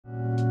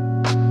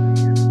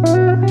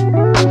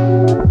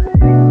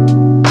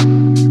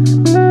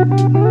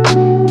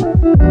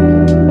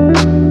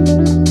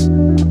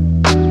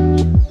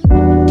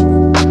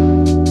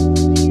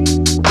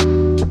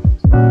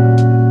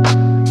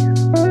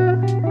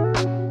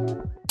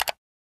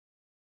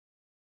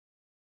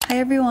Hi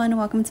everyone,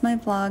 welcome to my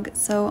vlog.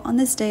 So on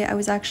this day I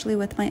was actually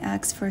with my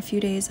ex for a few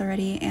days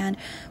already, and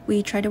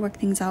we tried to work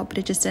things out, but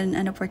it just didn't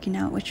end up working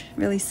out, which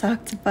really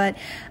sucked. But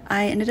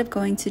I ended up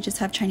going to just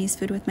have Chinese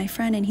food with my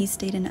friend, and he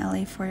stayed in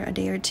LA for a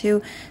day or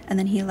two and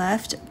then he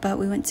left. But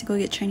we went to go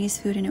get Chinese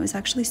food and it was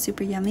actually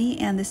super yummy,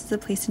 and this is a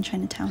place in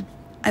Chinatown.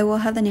 I will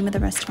have the name of the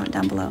restaurant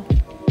down below.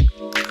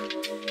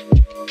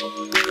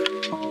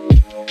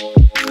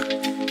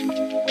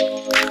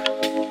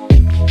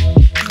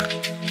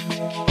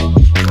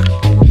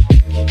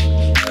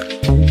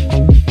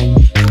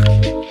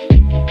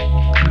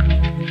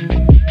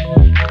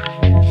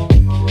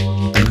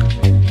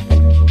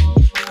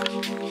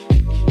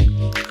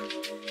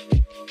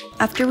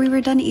 After we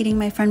were done eating,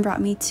 my friend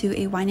brought me to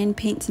a wine and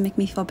paint to make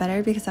me feel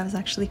better because I was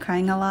actually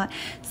crying a lot.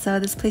 So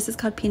this place is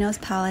called Pinot's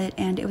Palette,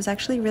 and it was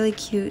actually really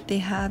cute. They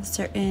have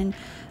certain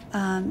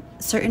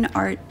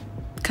art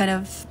kind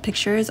of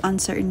pictures on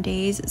certain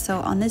days. So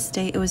on this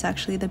day it was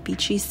actually the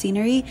beachy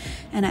scenery,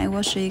 and I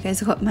will show you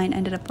guys what mine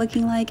ended up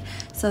looking like.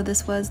 So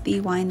this was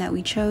the wine that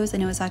we chose,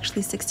 and it was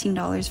actually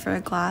 $16 for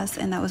a glass,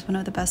 and that was one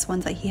of the best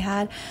ones that he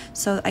had.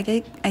 So I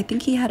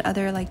think he had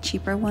other like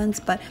cheaper ones,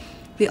 but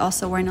we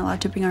also weren't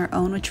allowed to bring our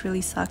own, which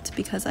really sucked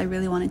because I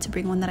really wanted to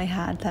bring one that I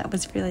had that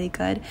was really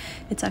good.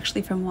 It's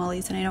actually from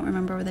Wally's and I don't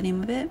remember the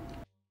name of it.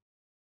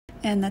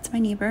 And that's my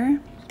neighbor.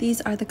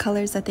 These are the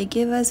colors that they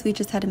gave us. We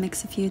just had to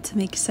mix a few to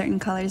make certain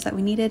colors that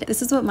we needed.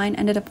 This is what mine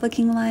ended up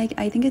looking like.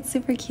 I think it's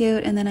super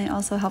cute. And then I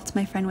also helped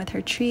my friend with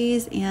her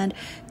trees and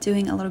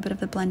doing a little bit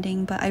of the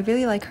blending, but I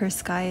really like her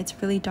sky.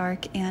 It's really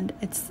dark and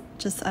it's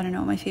just, I don't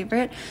know, my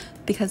favorite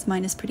because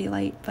mine is pretty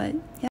light, but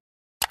yeah.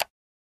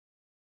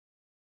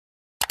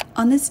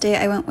 On this day,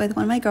 I went with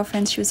one of my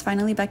girlfriends. She was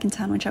finally back in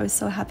town, which I was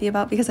so happy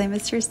about because I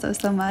missed her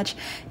so much.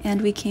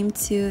 And we came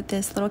to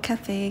this little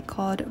cafe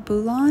called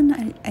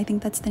Boulon. I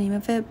think that's the name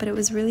of it, but it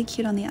was really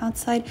cute on the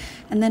outside.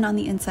 And then on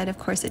the inside, of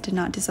course, it did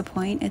not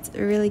disappoint. It's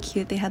really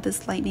cute. They had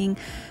this lightning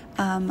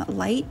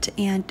light,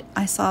 and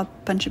I saw a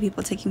bunch of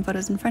people taking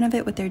photos in front of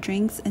it with their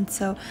drinks, and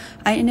so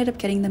I ended up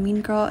getting the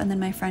mean girl, and then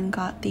my friend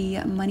got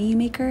the money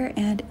maker,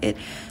 and it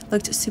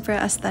looked super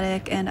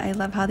aesthetic, and I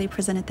love how they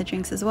presented the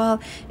drinks as well.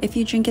 If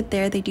you drink it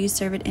there, they do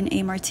serve it in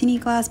a martini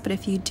glass, but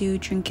if you do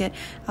drink it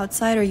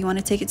outside or you want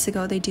to take it to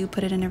go, they do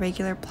put it in a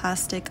regular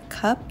plastic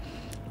cup.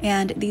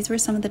 And these were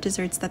some of the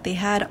desserts that they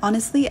had.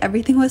 Honestly,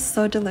 everything was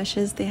so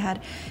delicious. They had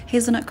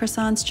hazelnut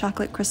croissants,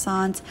 chocolate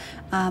croissants,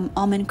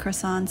 almond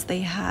croissants.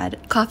 They had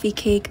coffee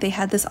cake. They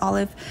had this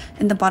olive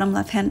in the bottom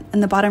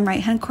right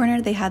hand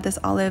corner. They had this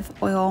olive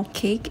oil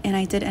cake, and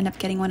I did end up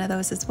getting one of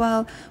those as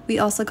well. We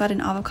also got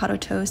an avocado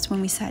toast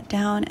when we sat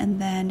down,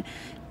 and then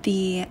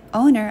the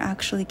owner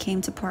actually came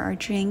to pour our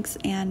drinks,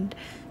 and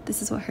this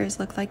is what hers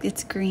looked like.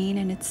 It's green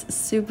and it's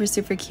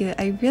super cute.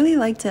 I really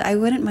liked it. I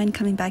wouldn't mind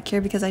coming back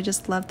here because I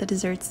just love the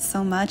desserts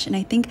so much, and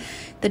I think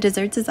the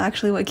desserts is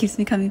actually what keeps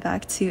me coming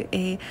back to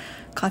a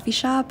coffee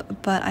shop.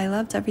 But I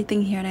loved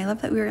everything here, and I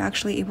love that we were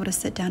actually able to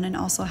sit down and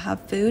also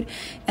have food.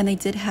 And they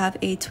did have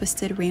a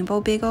twisted rainbow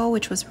bagel,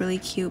 which was really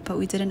cute, but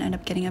we didn't end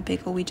up getting a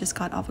bagel. We just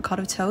got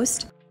avocado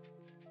toast.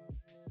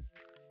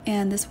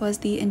 And this was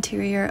the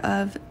interior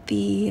of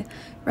the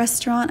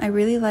restaurant. I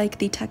really like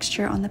the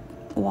texture on the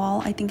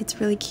wall. I think it's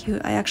really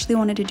cute. I actually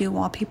wanted to do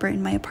wallpaper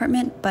in my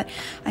apartment, but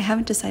I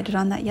haven't decided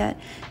on that yet.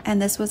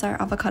 And this was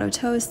our avocado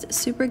toast.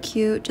 Super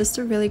cute. Just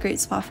a really great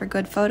spot for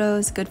good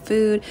photos, good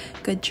food,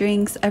 good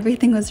drinks.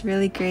 Everything was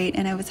really great,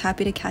 and I was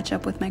happy to catch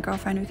up with my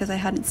girlfriend because I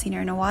hadn't seen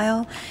her in a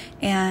while.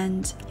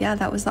 And yeah,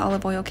 that was the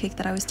olive oil cake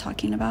that I was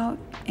talking about,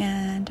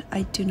 and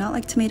I do not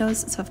like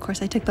tomatoes, so of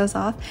course I took those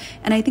off.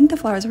 And I think the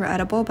flowers were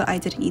edible, but I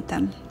didn't eat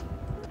them.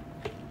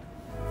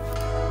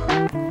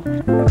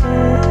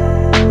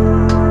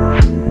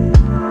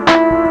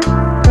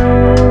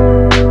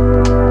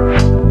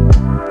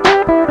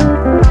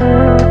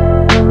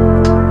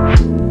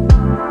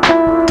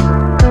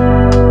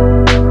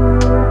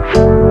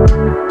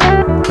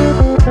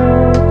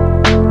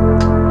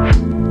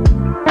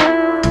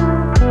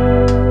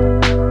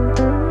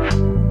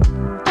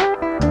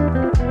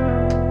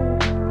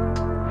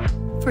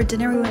 For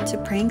dinner, we went to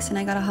Pranks, and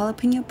I got a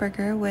jalapeno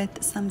burger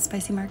with some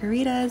spicy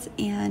margaritas,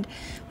 and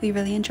we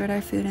really enjoyed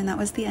our food, and that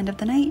was the end of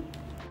the night.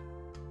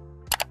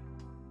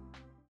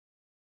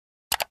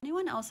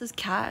 Anyone else's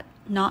cat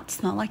not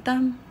smell like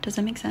them? Does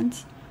that make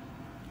sense?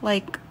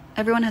 Like,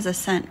 everyone has a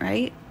scent,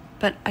 right?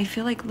 But I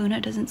feel like Luna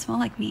doesn't smell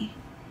like me,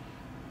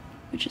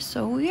 which is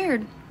so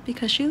weird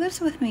because she lives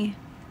with me.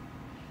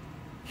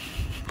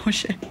 Oh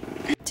shit.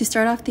 To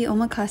start off the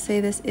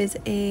omakase, this is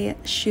a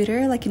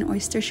shooter, like an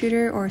oyster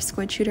shooter or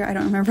squid shooter. I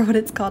don't remember what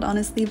it's called,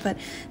 honestly, but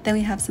then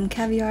we have some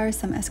caviar,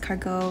 some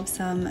escargot,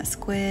 some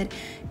squid,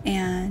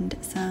 and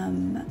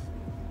some,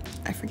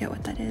 I forget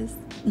what that is.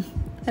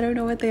 I don't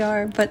know what they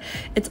are, but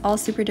it's all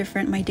super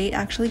different. My date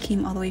actually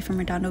came all the way from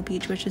Redondo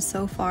Beach, which is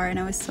so far, and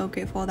I was so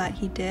grateful that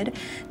he did.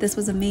 This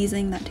was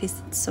amazing. That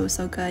tasted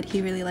so good.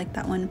 He really liked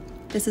that one.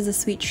 This is a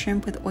sweet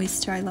shrimp with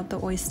oyster. I love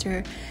the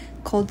oyster.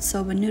 Cold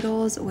soba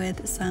noodles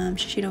with some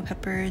shishito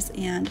peppers,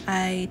 and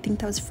I think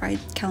that was fried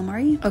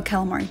calamari. Oh,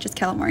 calamari, just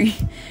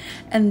calamari.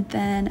 And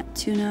then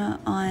tuna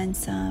on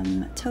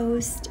some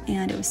toast,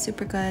 and it was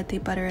super good. They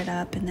butter it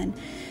up, and then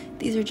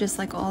these are just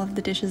like all of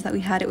the dishes that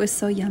we had. It was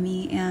so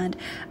yummy, and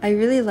I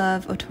really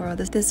love otoro.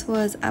 This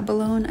was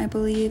abalone, I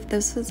believe.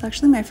 This was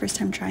actually my first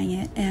time trying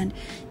it, and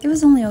it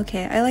was only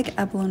okay. I like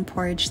abalone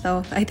porridge,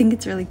 though. I think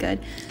it's really good.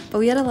 But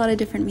we had a lot of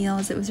different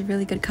meals. It was a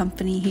really good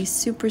company. He's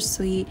super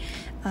sweet,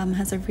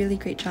 has a really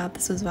great job.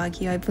 This was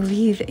Wagyu, I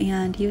believe,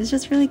 and he was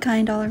just really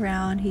kind all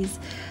around. He's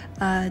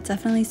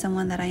definitely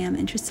someone that I am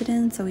interested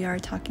in, so we are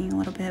talking a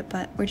little bit,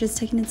 but we're just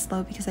taking it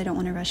slow because I don't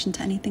want to rush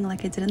into anything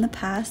like I did in the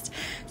past,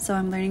 so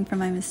I'm learning from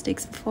my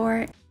mistakes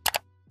before.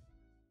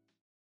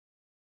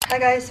 Hi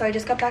guys, so I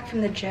just got back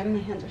from the gym. My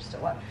hands are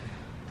still wet.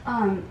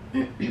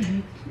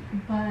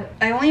 But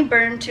I only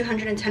burned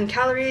 210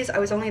 calories. I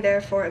was only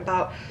there for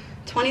about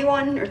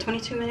 21 or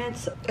 22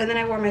 minutes, and then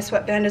I wore my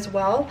sweatband as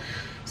well.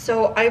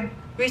 So I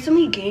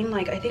recently gained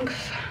like I think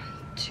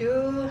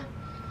 2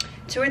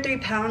 or 3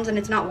 pounds, and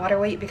it's not water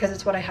weight because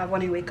it's what I have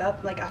when I wake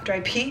up, like after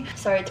I pee.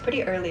 Sorry, it's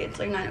pretty early. It's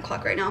like 9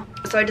 o'clock right now.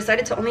 So I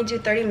decided to only do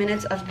 30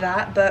 minutes of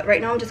that, but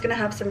right now I'm just gonna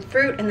have some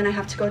fruit, and then I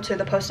have to go to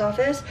the post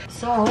office.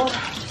 So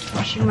just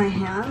washing my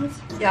hands.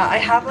 Yeah, I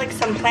have like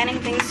some planning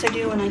things to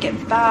do when I get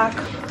back,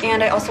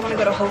 and I also want to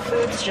go to Whole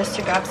Foods just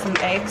to grab some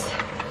eggs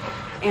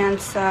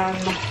and some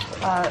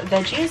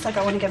veggies. Like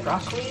I want to get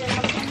broccoli or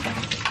something.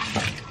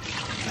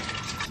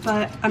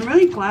 But I'm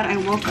really glad I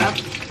woke up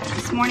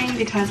this morning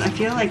because I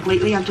feel like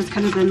lately I've just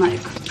kind of been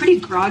like pretty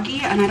groggy,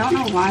 and I don't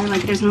know why.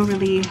 Like there's no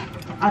really,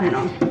 I don't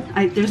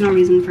know, there's no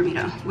reason for me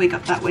to wake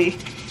up that way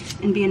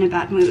and be in a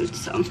bad mood.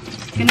 So I'm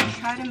gonna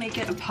try to make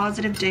it a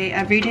positive day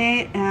every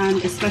day, and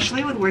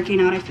especially with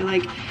working out, I feel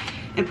like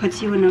it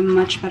puts you in a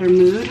much better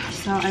mood.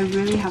 So I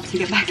really have to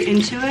get back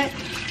into it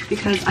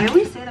because I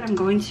always say that I'm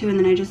going to and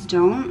then I just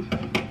don't.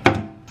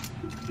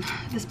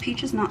 This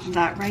peach is not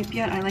that ripe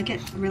yet. I like it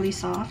really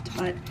soft,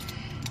 but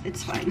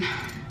it's fine.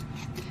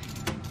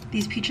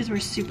 These peaches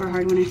were super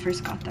hard when I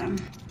first got them.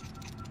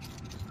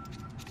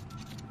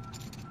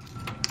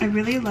 I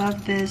really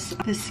love this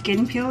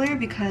skin peeler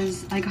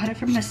because I got it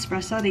from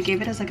Nespresso. They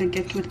gave it as like a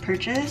gift with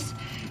purchase,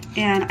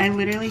 and I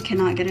literally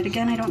cannot get it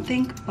again, I don't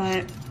think,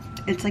 but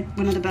it's like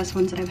one of the best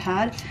ones that I've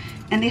had.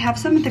 And they have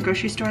some at the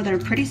grocery store that are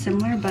pretty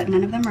similar, but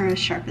none of them are as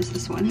sharp as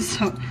this one,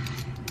 so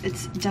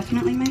it's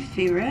definitely my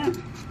favorite.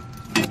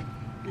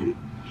 And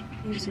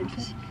here's it.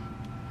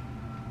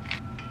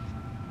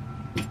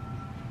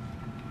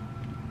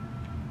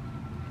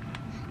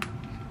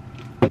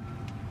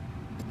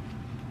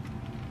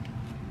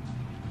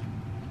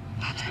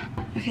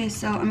 Okay,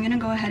 so I'm gonna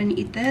go ahead and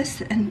eat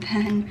this, and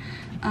then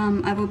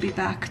I will be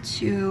back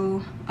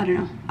to, I don't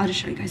know, I'll just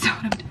show you guys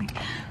what I'm doing.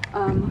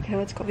 Okay,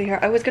 let's go over here.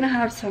 I was gonna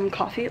have some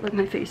coffee. Like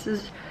my face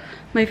is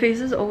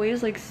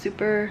always like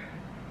super,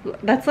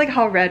 that's like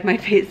how red my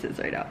face is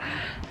right now.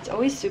 It's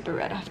always super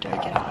red after I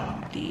get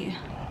out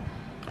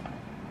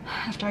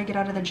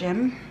of the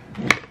gym.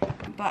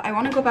 But I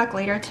want to go back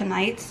later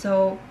tonight,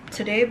 so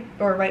today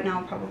or right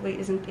now probably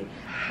isn't the,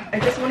 I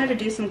just wanted to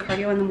do some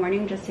cardio in the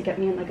morning just to get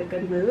me in like a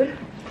good mood.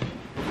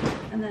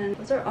 And then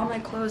those are all my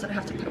clothes that I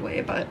have to put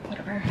away, but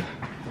whatever.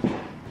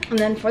 And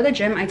then for the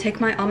gym, I take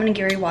my Almond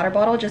water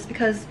bottle just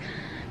because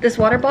this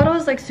water bottle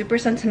is like super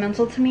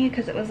sentimental to me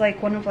because it was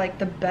like one of like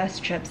the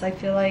best trips I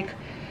feel like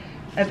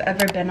I've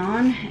ever been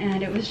on,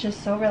 and it was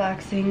just so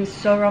relaxing,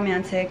 so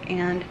romantic,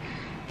 and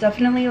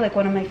definitely like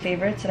one of my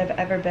favorites that I've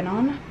ever been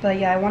on. But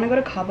yeah, I want to go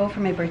to Cabo for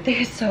my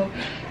birthday, so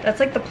that's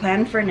like the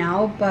plan for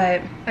now.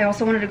 But I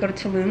also wanted to go to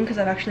Tulum because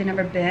I've actually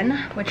never been,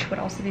 which would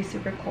also be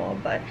super cool,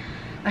 but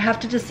I have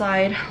to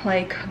decide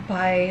like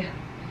by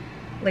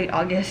late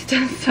August.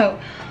 So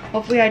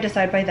hopefully I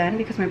decide by then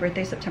because my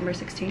birthday is September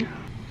 16th.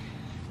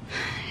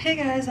 Hey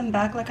guys, I'm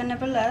back like I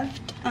never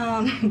left.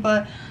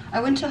 But I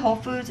went to Whole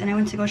Foods and I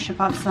went to go ship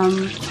out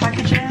some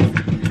packages,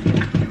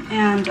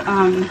 and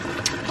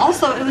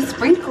also it was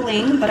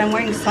sprinkling, but I'm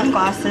wearing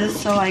sunglasses,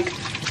 so like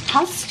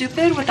how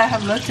stupid would that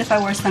have looked if I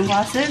wore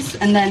sunglasses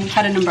and then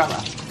had an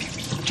umbrella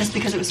just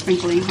because it was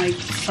sprinkling? Like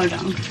so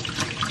dumb.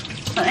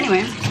 But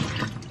anyway,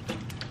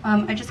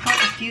 I just got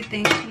a few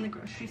things from the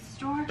grocery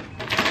store.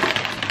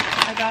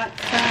 I got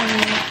some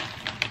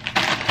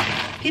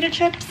pita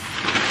chips,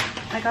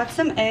 I got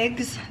some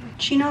eggs,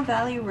 Chino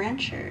Valley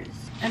Ranchers,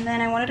 and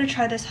then I wanted to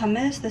try this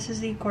hummus. This is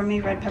the gourmet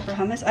red pepper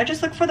hummus. I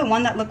just looked for the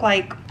one that looked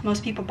like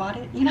most people bought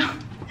it, you know?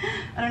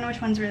 I don't know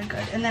which one's really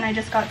good. And then I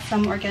just got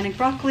some organic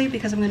broccoli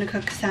because I'm going to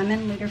cook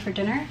salmon later for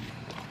dinner.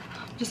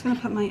 I'm just going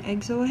to put my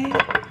eggs away.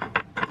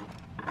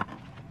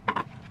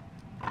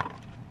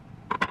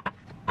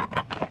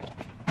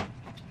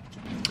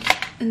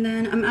 And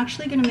then I'm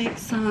actually going to make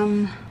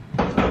some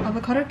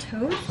avocado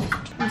toast.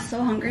 I'm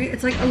so hungry.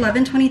 It's like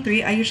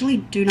 11:23. I usually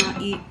do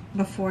not eat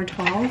before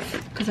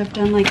 12 because I've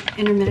done like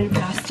intermittent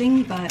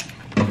fasting, but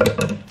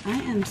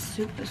I am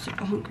super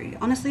hungry.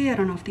 Honestly, I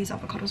don't know if these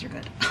avocados are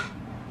good.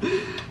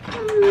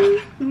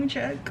 Let me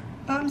check.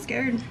 Oh, I'm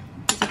scared.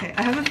 It's okay.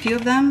 I have a few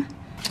of them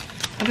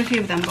I have a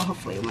few of them, but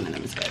hopefully one of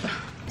them is good.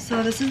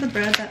 So this is the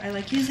bread that I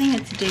like using.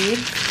 It's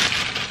Dave's.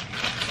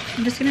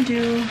 I'm just gonna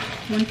do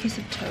 1 piece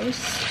of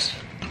toast,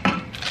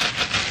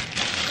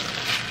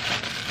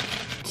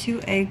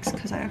 2 eggs,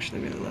 because I actually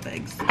really love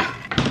eggs.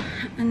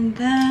 And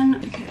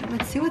then, okay,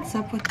 let's see what's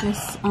up with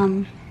this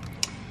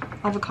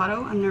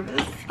avocado. I'm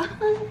nervous.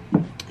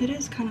 It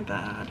is kind of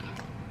bad.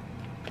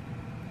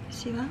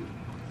 See that?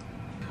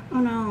 Oh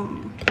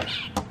no.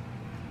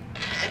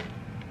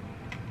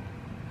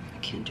 I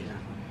can't do that.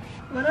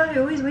 Why do I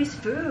always waste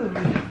food?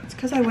 It's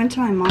because I went to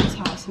my mom's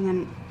house and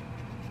then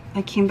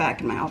I came back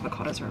and my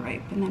avocados were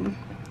ripe, and then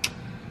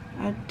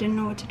I didn't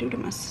know what to do to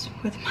mess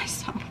with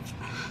myself.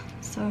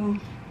 So,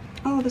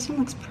 oh, this one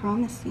looks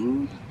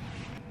promising.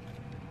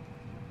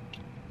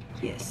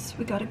 Yes,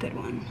 we got a good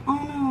one. Oh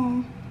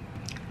no.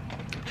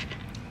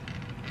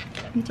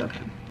 It's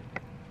okay.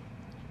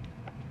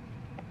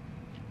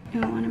 I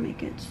don't want to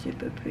make it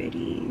super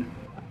pretty.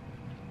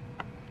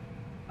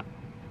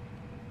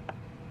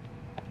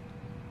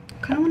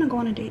 Kind of want to go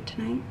on a date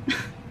tonight.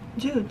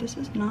 Dude, this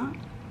is not...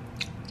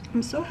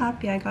 I'm so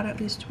happy I got at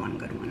least one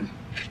good one.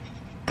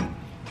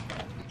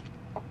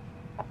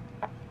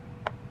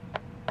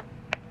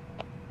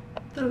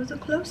 That was a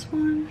close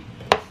one.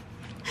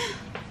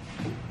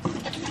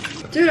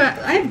 Dude,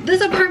 this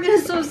apartment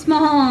is so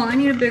small. I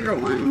need a bigger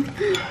one.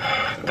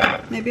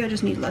 Maybe I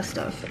just need less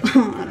stuff.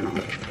 I don't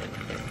know.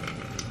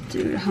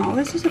 Dude, how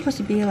is this supposed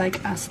to be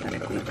like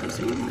aesthetically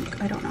pleasing?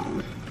 Like, I don't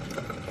know.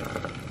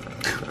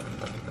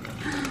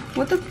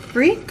 What the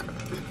freak?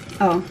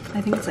 Oh, I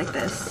think it's like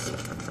this.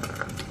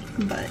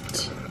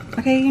 But,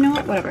 okay, you know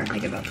what? Whatever, I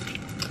give up.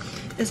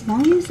 As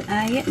long as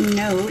I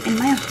know in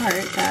my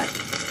heart that...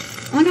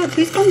 Oh my god,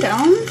 please calm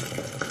down.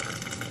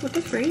 What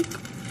the freak?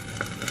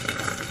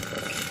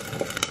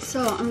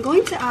 So, I'm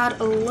going to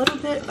add a little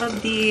bit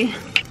of the...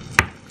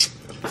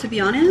 To be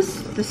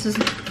honest, this is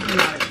not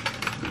it.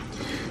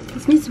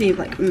 This needs to be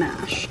like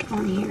mashed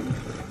on here.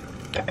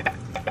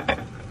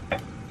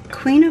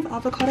 Queen of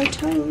avocado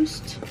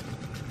toast.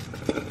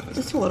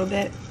 Just a little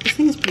bit. This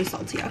thing is pretty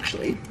salty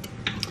actually.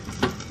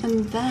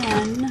 And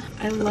then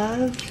I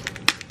love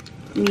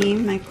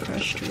my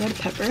crushed red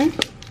pepper.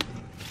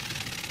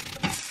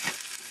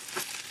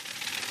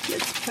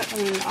 Let's put a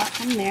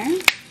lot on there.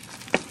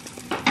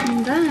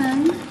 And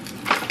then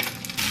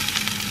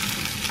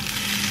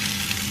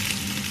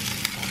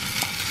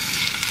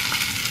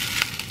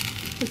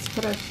let's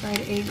put our fried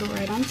egg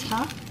right on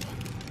top.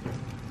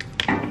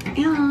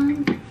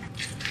 And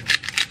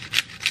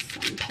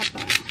some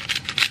pepper.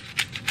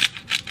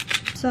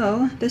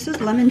 So this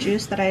is lemon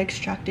juice that I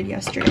extracted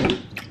yesterday.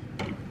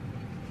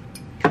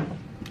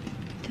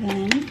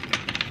 Then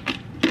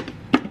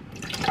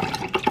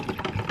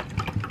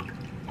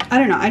I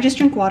don't know, I just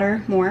drink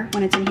water more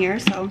when it's in here,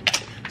 so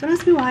don't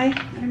ask me why.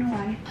 I don't know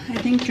why. I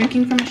think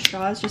drinking from a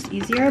straw is just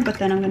easier, but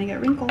then I'm gonna get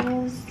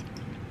wrinkles.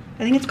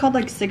 I think it's called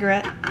like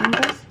cigarette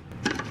wrinkles.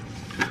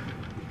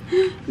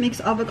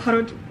 Makes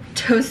avocado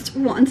toast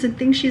wants and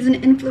thinks she's an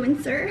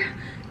influencer.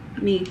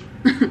 Me.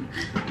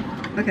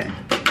 Okay.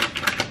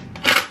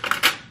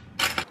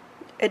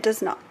 It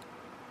does not.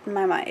 In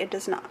my mind, it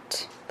does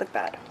not look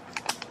bad.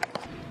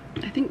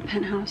 I think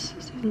Penthouse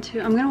season 2.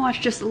 I'm gonna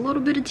watch just a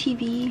little bit of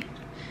TV.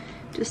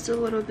 Just a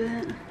little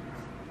bit.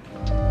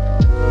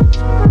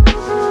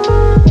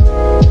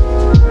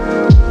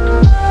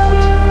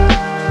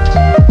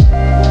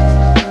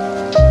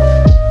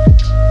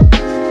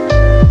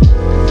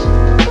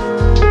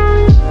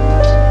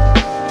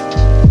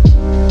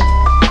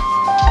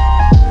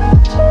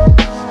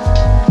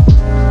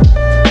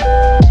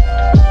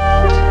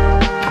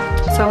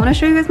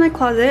 Show you guys my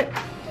closet.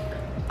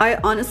 I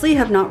honestly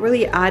have not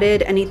really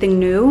added anything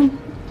new,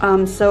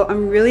 so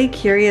I'm really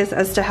curious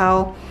as to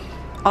how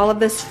all of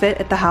this fit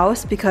at the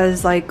house,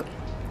 because like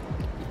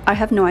I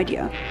have no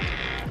idea,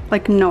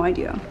 like no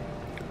idea.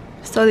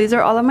 So these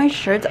are all of my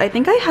shirts. I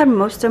think I had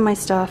most of my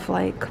stuff,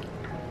 like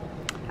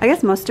I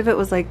guess most of it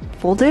was like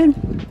folded,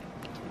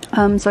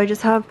 so I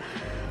just have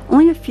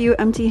only a few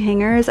empty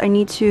hangers. I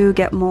need to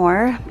get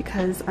more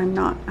because I'm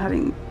not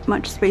having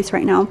much space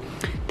right now.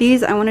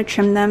 These, I want to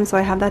trim them, so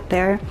I have that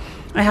there.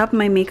 I have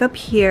my makeup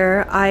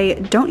here. I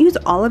don't use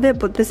all of it,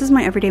 but this is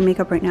my everyday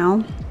makeup right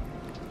now.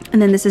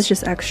 And then this is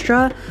just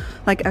extra,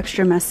 like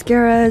extra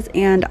mascaras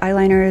and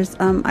eyeliners,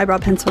 eyebrow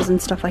pencils and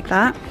stuff like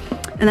that.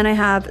 And then I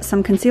have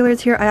some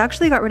concealers here. I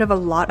actually got rid of a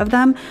lot of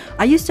them.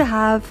 I used to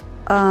have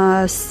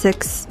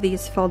 6 of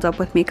these filled up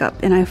with makeup,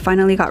 and I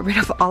finally got rid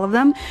of all of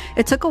them.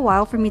 It took a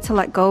while for me to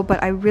let go,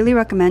 but I really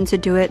recommend to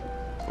do it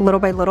little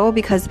by little,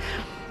 because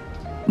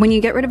when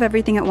you get rid of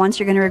everything at once,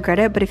 you're going to regret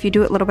it. But if you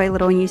do it little by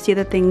little and you see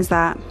the things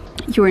that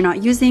you are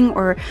not using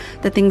or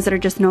the things that are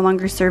just no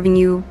longer serving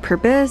you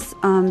purpose,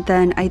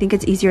 then I think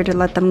it's easier to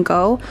let them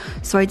go.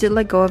 So I did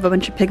let go of a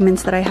bunch of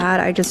pigments that I had.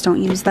 I just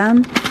don't use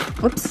them.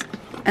 Whoops.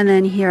 And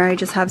then here I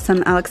just have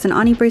some Alex and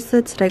Ani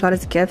bracelets that I got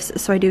as gifts,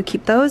 so I do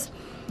keep those.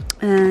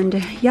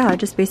 And yeah,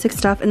 just basic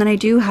stuff. And then I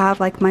do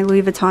have like my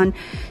Louis Vuitton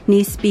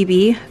Nice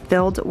BB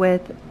filled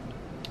with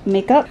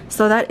makeup.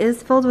 So that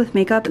is filled with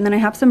makeup, and then I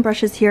have some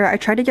brushes here. I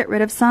tried to get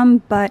rid of some,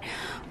 but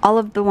all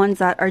of the ones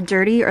that are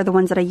dirty are the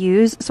ones that I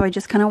use, so I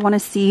just kind of want to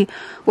see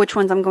which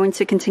ones I'm going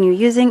to continue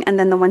using, and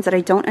then the ones that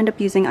I don't end up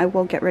using, I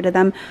will get rid of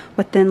them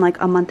within like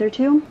a month or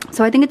two.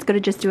 So I think it's good to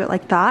just do it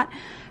like that.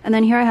 And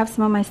then here I have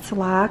some of my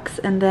slacks,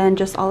 and then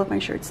just all of my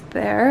shirts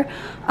there.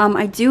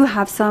 I do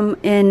have some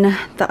in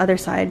the other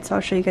side, so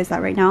I'll show you guys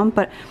that right now.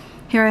 But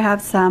here I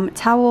have some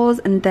towels,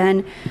 and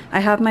then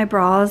I have my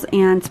bras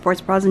and sports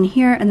bras in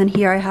here, and then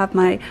here I have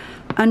my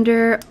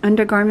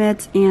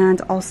undergarments and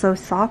also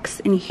socks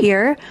in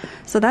here.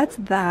 So that's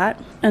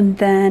that. And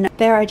then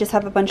there I just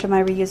have a bunch of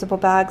my reusable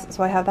bags,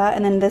 so I have that.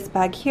 And then this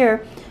bag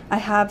here, I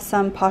have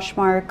some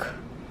Poshmark,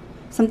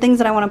 some things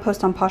that I want to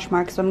post on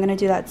Poshmark, so I'm gonna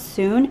do that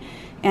soon.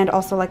 And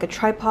also like a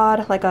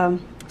tripod, like a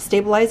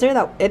stabilizer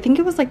that I think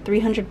it was like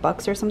 300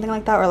 bucks or something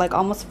like that, or like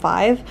almost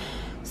 5.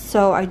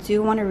 So I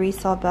do want to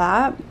resell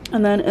that.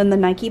 And then in the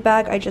Nike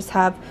bag, I just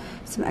have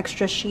some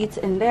extra sheets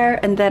in there,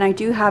 and then I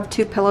do have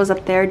 2 pillows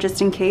up there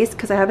just in case,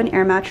 because I have an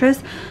air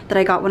mattress that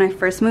I got when I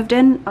first moved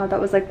in. That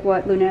was like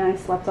what Luna and I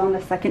slept on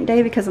the second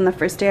day, because on the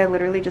first day I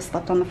literally just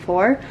slept on the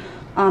floor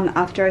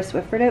after I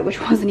Swiffered it, which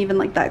wasn't even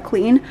like that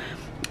clean.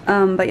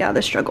 But yeah,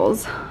 the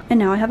struggles. And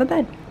now I have a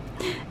bed,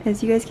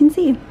 as you guys can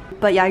see.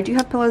 But yeah, I do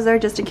have pillows there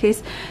just in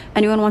case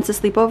anyone wants to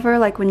sleep over,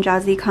 like when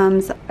Jazzy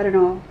comes. I don't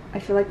know, I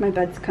feel like my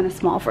bed's kind of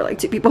small for like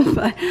 2 people,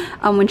 but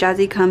when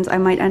Jazzy comes, I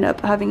might end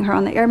up having her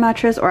on the air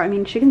mattress, or I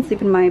mean, she can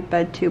sleep in my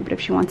bed too, but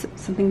if she wants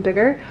something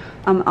bigger,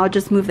 I'll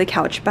just move the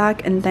couch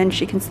back and then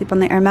she can sleep on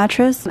the air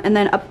mattress. And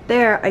then up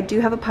there, I do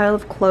have a pile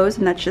of clothes,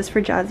 and that's just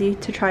for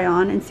Jazzy to try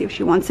on and see if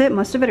she wants it.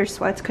 Most of it are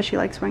sweats because she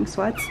likes wearing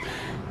sweats.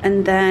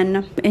 And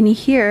then in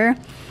here,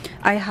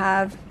 I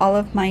have all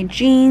of my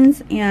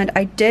jeans, and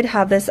I did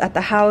have this at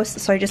the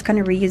house, so I just kind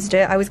of reused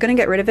it. I was going to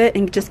get rid of it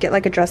and just get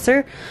like a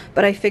dresser,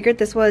 but I figured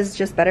this was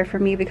just better for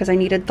me because I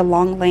needed the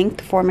long length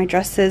for my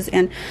dresses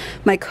and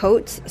my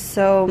coats.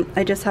 So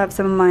I just have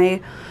some of my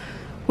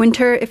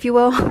winter, if you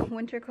will,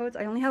 winter coats.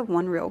 I only have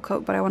one real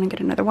coat, but I want to get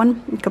another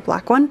one, like a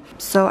black one.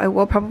 So I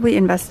will probably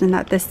invest in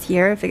that this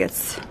year if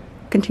it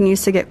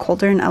continues to get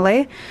colder in LA.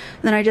 And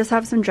then I just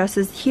have some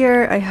dresses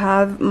here. I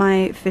have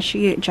my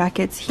fishy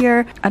jackets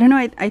here. I don't know,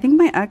 I think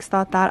my ex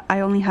thought that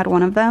I only had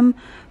one of them,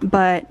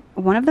 but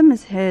one of them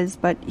is his,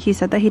 but he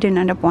said that he didn't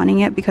end up wanting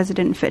it because it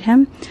didn't fit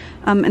him.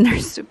 And they're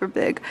super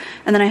big.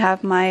 And then I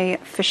have my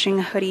fishing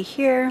hoodie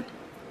here,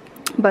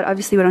 but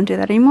obviously we don't do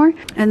that anymore.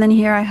 And then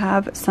here I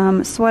have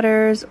some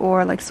sweaters,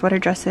 or like sweater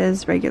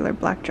dresses, regular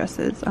black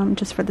dresses,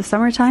 just for the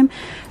summertime.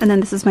 And then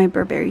this is my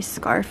Burberry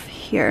scarf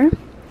here.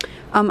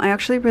 I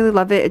actually really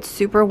love it. It's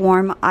super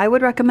warm. I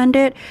would recommend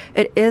it.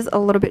 It is a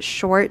little bit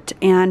short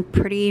and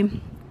pretty,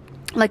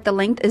 like the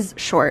length is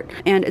short,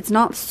 and it's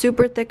not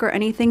super thick or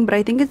anything, but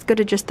I think it's good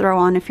to just throw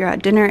on if you're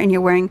at dinner and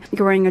you're wearing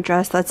a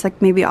dress that's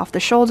like maybe off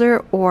the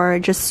shoulder or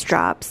just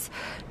straps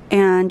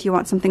and you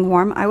want something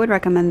warm. I would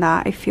recommend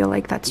that. I feel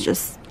like that's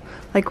just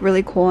like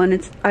really cool, and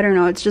it's, I don't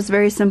know, it's just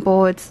very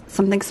simple. It's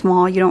something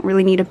small. You don't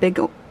really need a big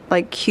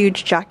like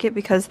huge jacket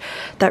because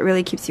that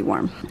really keeps you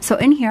warm. So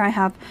in here I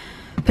have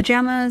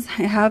pajamas.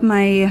 I have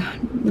my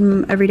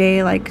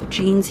everyday like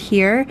jeans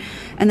here,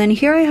 and then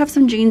here I have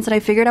some jeans that I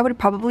figured I would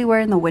probably wear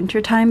in the winter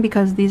time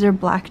because these are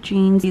black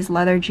jeans, these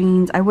leather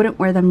jeans. I wouldn't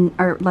wear them,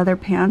 or leather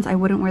pants. I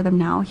wouldn't wear them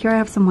now. Here I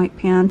have some white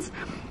pants,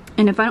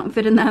 and if I don't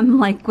fit in them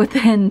like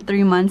within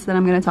 3 months, then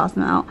I'm gonna toss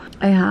them out.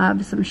 I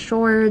have some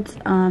shorts.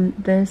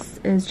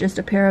 This is just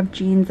a pair of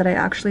jeans that I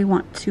actually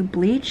want to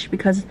bleach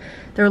because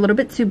they're a little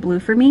bit too blue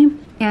for me.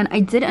 And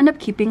I did end up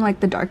keeping like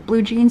the dark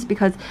blue jeans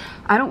because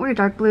I don't wear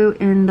dark blue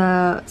in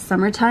the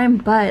summertime,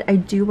 but I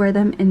do wear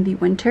them in the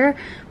winter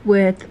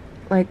with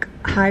like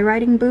high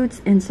riding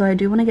boots, and so I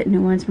do want to get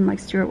new ones from like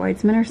Stuart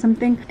Weitzman or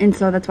something, and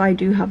so that's why I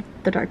do have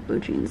the dark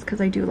blue jeans,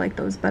 because I do like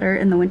those better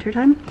in the winter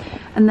time.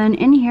 And then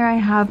in here I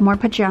have more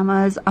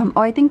pajamas. Oh,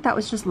 I think that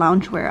was just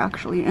loungewear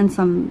actually, and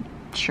some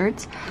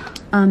shirts.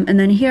 And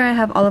then here I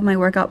have all of my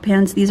workout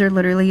pants. These are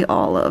literally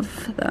all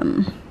of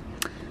them.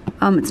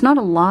 It's not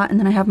a lot. And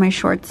then I have my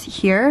shorts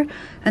here,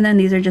 and then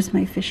these are just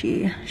my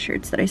fishy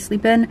shirts that I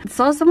sleep in. I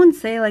saw someone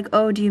say like,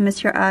 oh, do you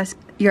miss your ex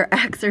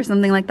or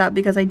something like that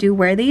because I do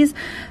wear these.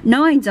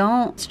 No, I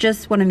don't. It's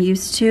just what I'm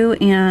used to,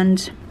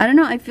 and I don't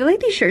know, I feel like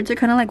these shirts are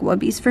kind of like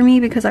wubbies for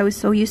me because I was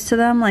so used to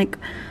them. Like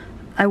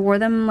I wore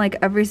them like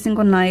every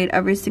single night,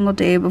 every single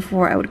day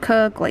before I would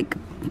cook, like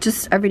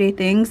just everyday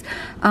things.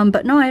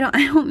 But no, I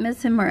don't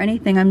miss him or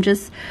anything.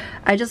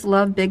 I just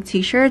love big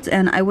t-shirts,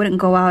 and I wouldn't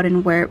go out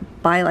and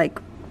buy like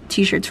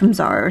t-shirts from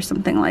Zara or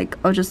something. Like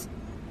I'll just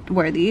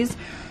wear these.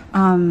 I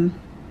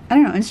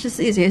don't know, it's just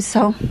easy.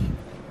 So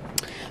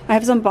I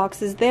have some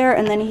boxes there,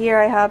 and then here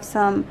I have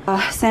some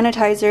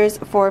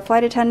sanitizers for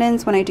flight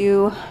attendants when I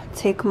do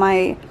take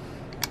my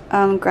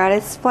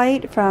gratis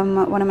flight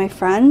from one of my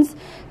friends,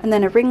 and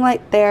then a ring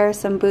light there,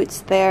 some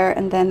boots there,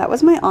 and then that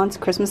was my aunt's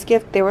Christmas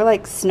gift. They were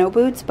like snow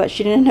boots, but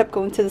she didn't end up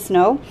going to the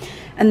snow.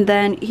 And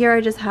then here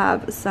I just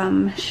have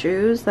some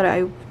shoes that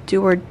I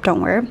do or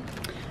don't wear.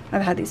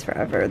 I've had these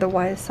forever, the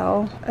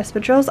YSL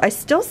espadrilles. I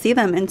still see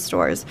them in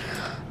stores.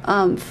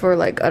 for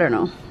like, I don't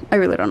know. I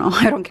really don't know.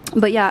 I don't care.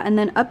 But yeah, and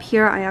then up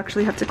here, I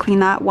actually have to clean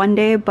that one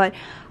day, but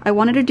I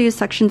wanted to do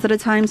sections at a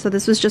time. So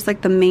this was just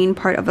like the main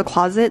part of the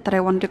closet that I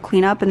wanted to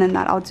clean up, and then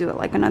that I'll do it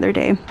like another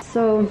day.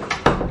 So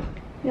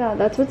yeah,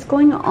 that's what's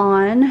going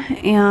on.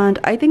 And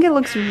I think it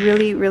looks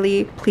really,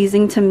 really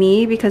pleasing to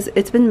me because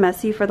it's been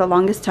messy for the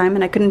longest time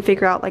and I couldn't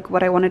figure out like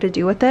what I wanted to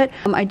do with it.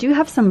 I do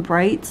have some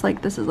brights,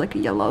 like this is like a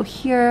yellow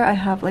here. I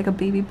have like a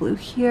baby blue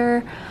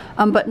here.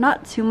 But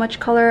not too much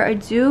color. I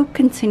do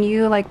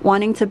continue like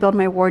wanting to build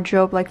my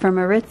wardrobe like from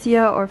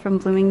Aritzia or from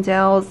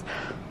Bloomingdale's,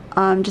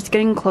 just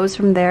getting clothes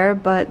from there,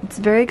 but it's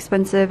very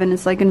expensive and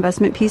it's like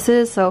investment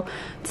pieces, so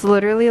it's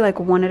literally like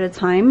one at a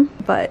time.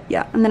 But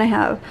yeah, and then I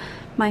have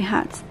my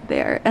hats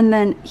there, and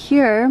then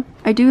here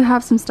I do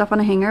have some stuff on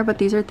a hanger, but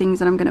these are things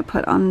that I'm gonna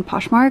put on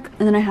Poshmark.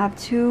 And then I have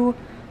 2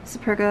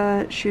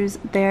 Superga shoes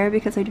there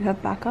because I do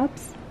have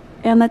backups,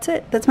 and that's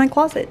it. That's my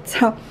closet.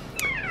 So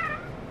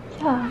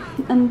yeah,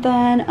 and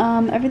then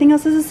everything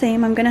else is the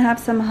same. I'm gonna have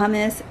some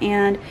hummus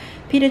and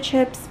pita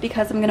chips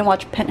because I'm gonna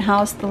watch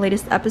Penthouse, the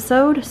latest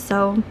episode.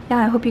 So yeah,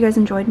 I hope you guys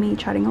enjoyed me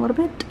chatting a little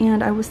bit,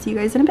 and I will see you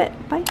guys in a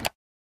bit. Bye.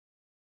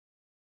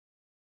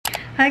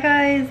 Hi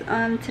guys,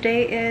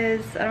 today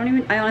is,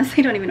 I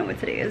honestly don't even know what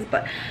today is,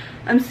 but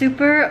I'm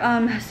super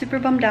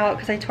bummed out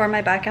because I tore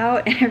my back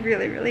out and it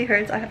really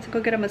hurts. I have to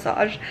go get a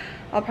massage.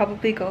 I'll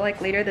probably go like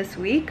later this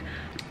week.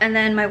 And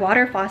then my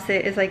water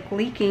faucet is like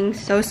leaking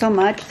so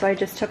much, so I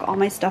just took all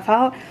my stuff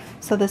out.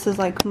 So this is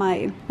like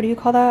my, what do you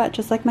call that?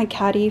 Just like my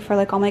caddy for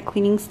like all my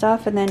cleaning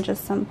stuff, and then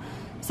just some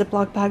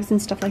Ziploc bags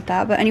and stuff like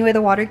that. But anyway,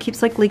 the water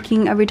keeps like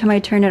leaking every time I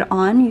turn it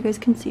on. You guys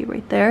can see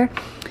right there.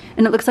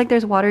 And it looks like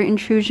there's water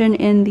intrusion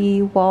in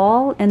the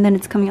wall, and then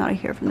it's coming out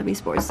of here from the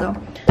baseboard. So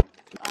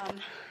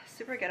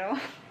super ghetto.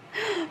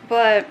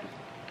 But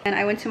and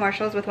I went to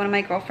Marshall's with one of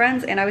my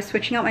girlfriends, and I was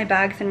switching out my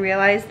bags and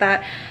realized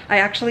that I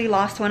actually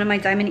lost one of my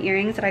diamond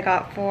earrings that I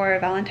got for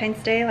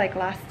Valentine's Day like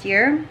last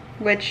year,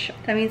 which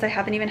that means I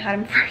haven't even had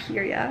him for a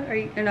year yet.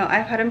 Or no,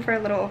 I've had him for a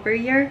little over a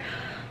year.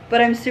 But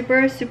I'm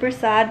super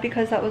sad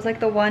because that was like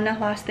the one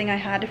last thing I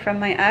had from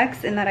my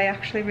ex and that I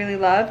actually really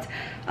loved.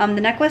 The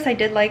necklace I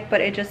did like,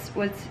 but it just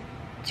was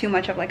too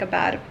much of like a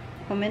bad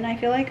woman, I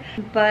feel like.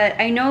 But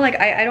I know like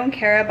I don't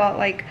care about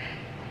like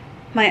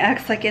my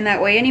ex like in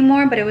that way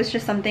anymore, but it was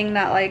just something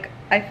that like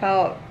I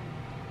felt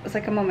was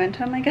like a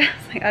momentum, I guess.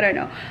 Like I don't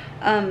know,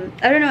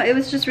 it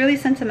was just really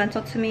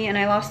sentimental to me, and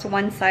I lost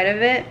one side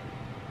of it.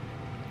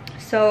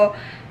 So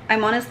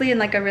I'm honestly in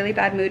like a really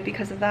bad mood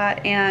because of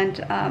that, and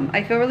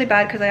I feel really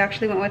bad because I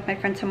actually went with my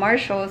friend to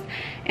Marshall's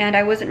and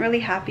I wasn't really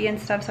happy and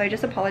stuff, so I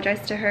just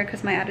apologized to her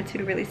because my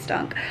attitude really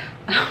stunk.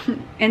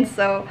 And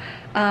so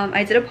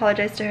I did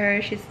apologize to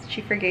her.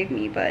 She forgave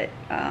me, but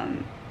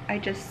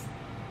I'm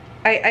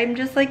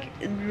just like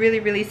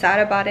really sad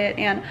about it,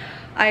 and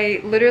I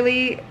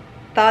literally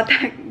thought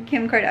that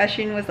Kim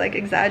Kardashian was like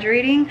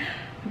exaggerating,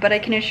 but I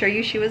can assure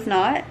you she was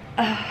not.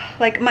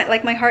 Like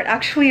my heart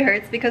actually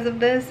hurts because of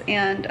this,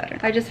 and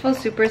I just feel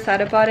super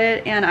sad about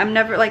it, and I'm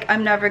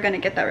never gonna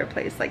get that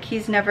replaced. Like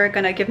he's never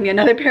gonna give me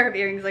another pair of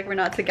earrings. Like we're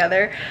not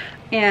together,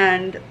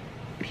 and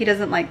he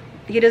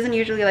doesn't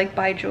usually like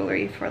buy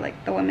jewelry for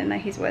like the women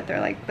that he's with or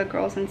like the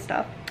girls and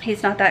stuff.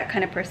 He's not that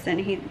kind of person.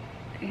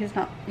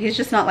 He's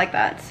just not like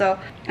that. So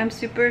I'm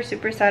super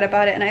sad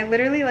about it, and I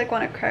literally like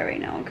want to cry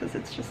right now because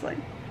it's just like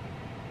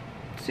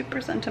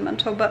super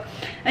sentimental. But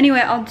anyway,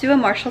 I'll do a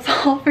Marshall's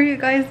haul for you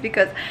guys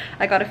because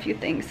I got a few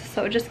things.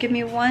 So just give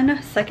me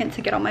 1 second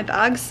to get all my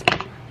bags.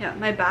 Yeah,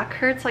 my back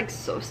hurts like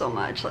so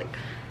much. Like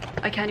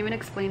I can't even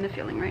explain the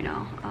feeling right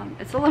now.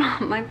 It's a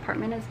little, my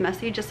apartment is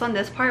messy just on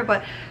this part,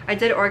 but I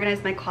did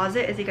organize my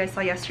closet as you guys saw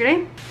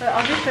yesterday. But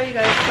I'll just show you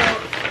guys.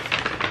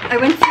 So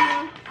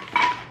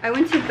I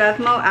went to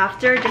Bevmo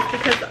after just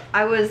because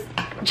I was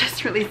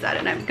just really sad,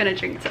 and I'm gonna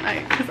drink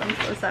tonight because I'm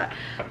so sad.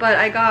 But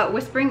I got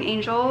Whispering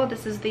Angel.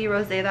 This is the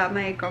rosé that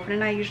my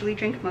girlfriend and I usually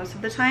drink most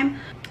of the time.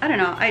 I don't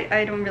know,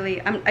 I don't really,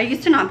 I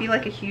used to not be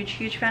like a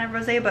huge fan of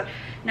rosé, but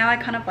now I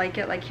kind of like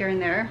it like here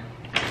and there.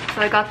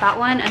 So I got that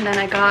one, and then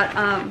I got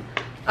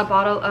a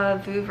bottle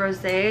of Veuve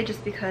rosé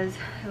just because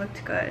it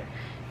looked good,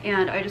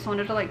 and I just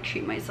wanted to like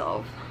treat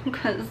myself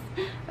because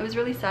I was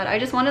really sad. I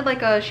just wanted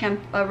like a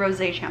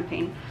rosé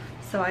champagne.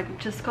 So I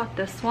just got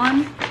this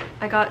one.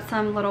 I got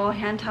some little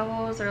hand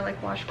towels or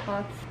like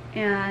washcloths,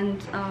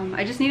 and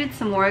I just needed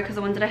some more because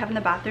the ones that I have in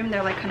the bathroom,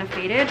 they're like kind of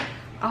faded.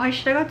 Oh, I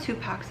should have got 2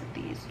 packs of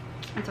these.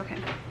 It's okay.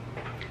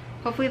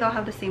 Hopefully they'll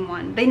have the same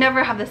one. They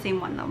never have the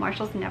same one though.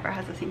 Marshall's never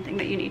has the same thing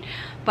that you need.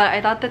 But I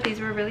thought that these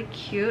were really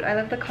cute. I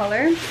love the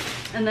color.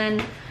 And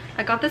then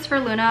I got this for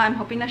Luna. I'm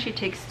hoping that she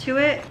takes to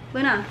it.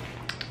 Luna,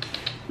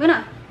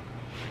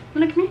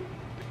 come here.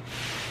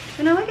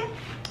 Luna, like it?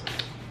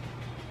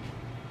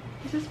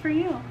 This is for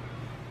you.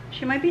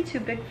 She might be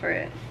too big for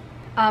it.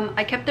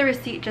 I kept the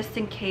receipt just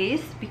in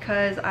case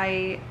because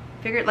I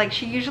figured like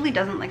she usually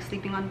doesn't like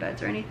sleeping on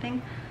beds or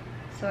anything,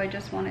 so I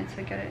just wanted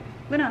to get it.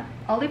 Luna,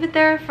 I'll leave it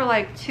there for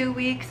like 2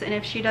 weeks, and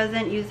if she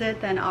doesn't use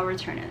it, then I'll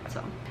return it.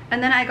 So,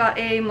 and then I got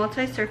a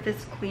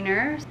multi-surface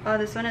cleaner.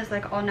 This one is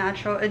like all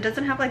natural. It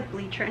doesn't have like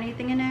bleach or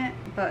anything in it,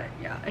 but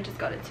yeah, I just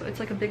got it. So it's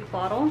like a big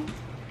bottle.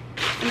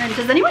 And then,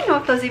 does anyone know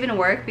if those even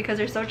work? Because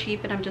they're so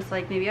cheap, and I'm just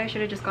like, maybe I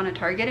should have just gone to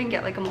Target and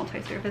get like a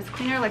multi-surface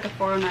cleaner, like a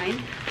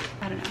 409.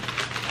 I don't know.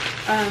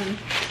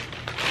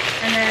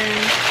 And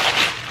then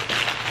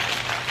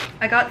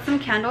I got some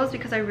candles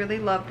because I really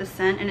love the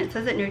scent, and it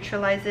says it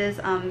neutralizes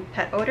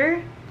pet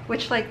odor,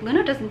 which like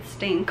Luna doesn't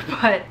stink,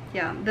 but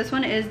yeah, this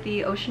one is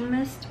the Ocean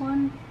Mist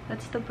one.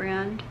 That's the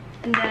brand.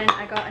 And then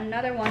I got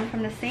another one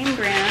from the same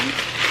brand.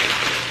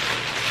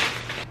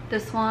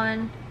 This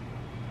one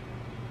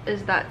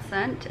is that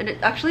scent, and it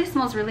actually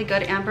smells really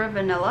good, amber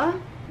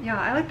vanilla. Yeah,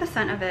 I like the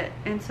scent of it,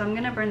 and so I'm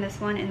gonna burn this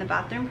one in the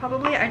bathroom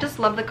probably. I just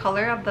love the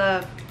color of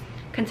the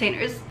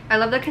containers. I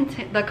love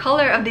the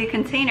color of the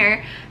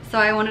container, so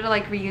I wanted to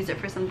like reuse it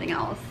for something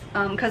else,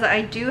 because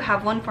I do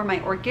have one for my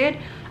orchid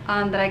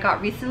that I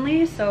got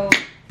recently. So,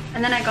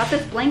 and then I got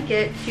this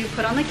blanket to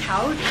put on the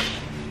couch.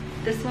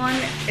 This one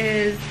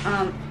is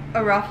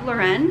a Ralph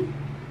Lauren,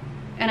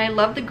 and I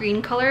love the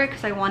green color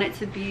because I want it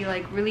to be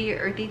like really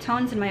earthy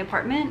tones in my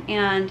apartment.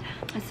 And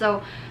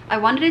so I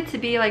wanted it to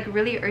be like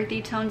really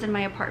earthy tones in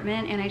my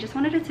apartment, and I just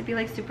wanted it to be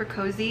like super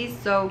cozy.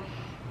 So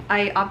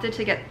I opted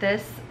to get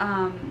this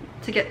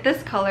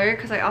color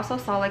because I also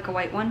saw like a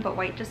white one, but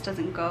white just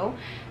doesn't go.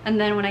 And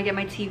then when I get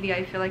my TV,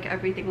 I feel like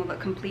everything will look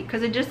complete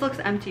because it just looks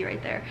empty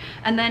right there.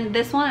 And then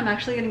this one, I'm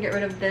actually gonna get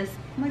rid of this.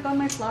 Oh my god,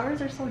 my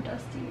flowers are so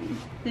dusty.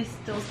 They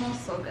still smell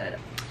so good.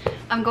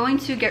 I'm going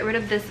to get rid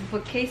of this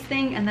bookcase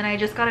thing, and then I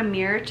just got a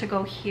mirror to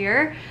go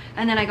here,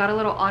 and then I got a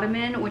little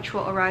ottoman which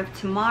will arrive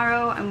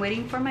tomorrow. I'm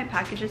waiting for my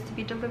packages to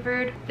be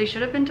delivered. They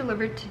should have been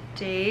delivered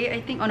today,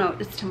 I think. Oh no,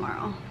 it's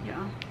tomorrow.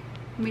 Yeah,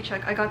 let me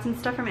check. I got some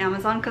stuff from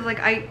Amazon because like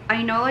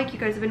I know like you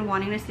guys have been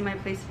wanting to see my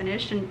place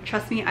finished, and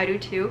trust me, I do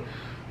too,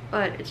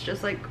 but it's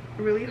just like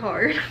really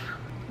hard.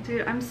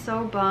 Dude, I'm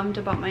so bummed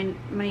about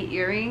my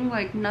earring.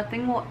 Like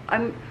nothing will,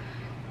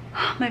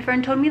 my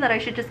friend told me that I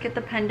should just get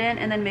the pendant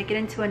and then make it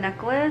into a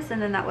necklace,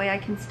 and then that way I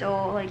can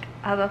still like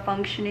have a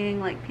functioning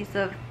like piece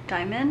of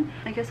diamond.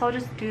 I guess I'll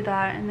just do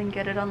that and then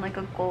get it on like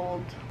a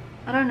gold.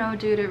 I don't know,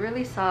 dude, it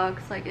really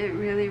sucks. Like it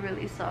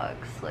really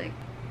sucks. Like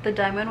the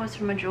diamond was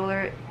from a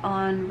jeweler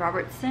on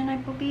Robertson, I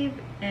believe,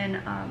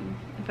 in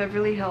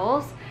Beverly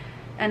Hills.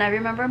 And I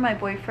remember my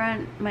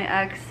boyfriend, my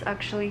ex,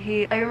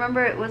 actually, I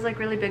remember it was like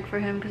really big for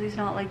him because he's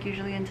not like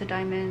usually into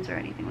diamonds or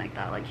anything like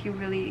that. Like he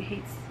really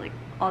hates like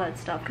all that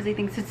stuff because he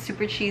thinks it's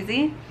super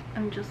cheesy.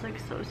 I'm just like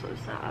so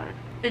sad.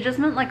 It just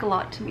meant like a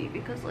lot to me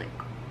because like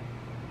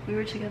we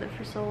were together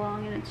for so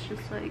long, and it's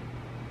just like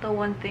the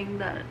one thing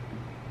that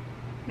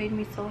made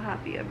me so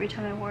happy every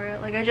time I wore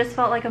it. Like I just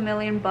felt like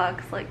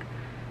 $1,000,000 like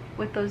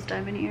with those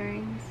diamond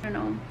earrings. I don't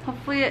know,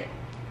 hopefully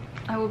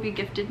I will be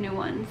gifted new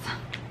ones.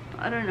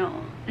 I don't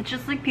know, it's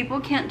just like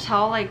people can't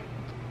tell like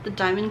the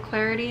diamond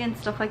clarity and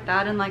stuff like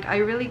that, and like I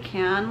really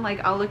can. Like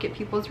I'll look at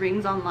people's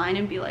rings online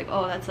and be like,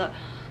 oh, that's a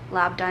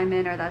lab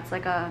diamond, or that's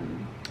like a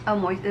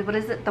what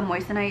is it, the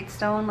moissanite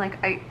stone. Like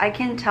I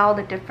can tell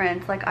the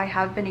difference. Like I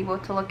have been able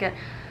to look at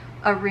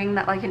a ring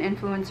that like an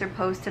influencer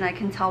posts, and I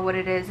can tell what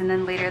it is, and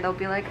then later they'll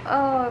be like,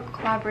 oh,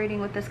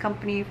 collaborating with this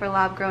company for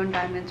lab grown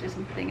diamonds or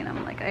something, and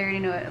I'm like, I already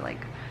know it.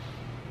 Like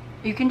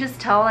you can just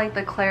tell like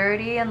the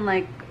clarity and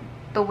like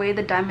the way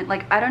the diamond,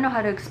 like I don't know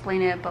how to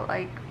explain it, but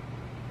like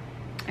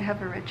I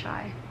have a rich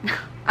eye.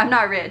 I'm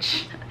not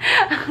rich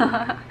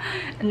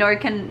nor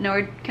can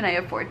I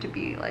afford to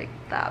be like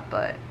that,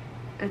 but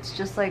it's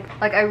just like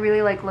I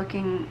really like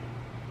looking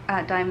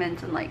at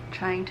diamonds and like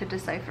trying to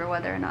decipher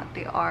whether or not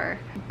they are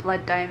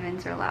blood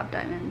diamonds or lab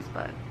diamonds.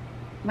 But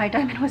my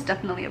diamond was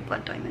definitely a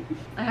blood diamond.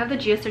 I have the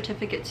GS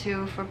certificate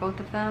too for both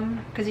of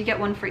them, because you get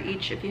one for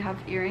each if you have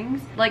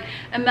earrings. Like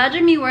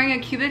imagine me wearing a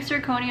cubic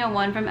zirconia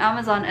one from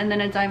Amazon and then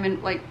a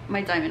diamond, like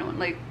my diamond one.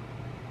 Like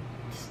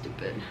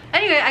stupid.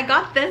 Anyway, I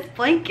got this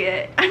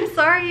blanket. I'm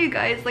sorry you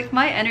guys, like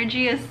my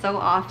energy is so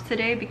off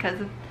today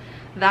because of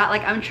that.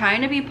 Like I'm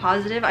trying to be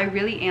positive, I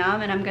really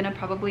am, and I'm gonna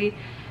probably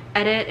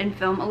edit and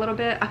film a little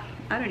bit.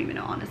 I don't even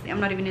know, honestly. I'm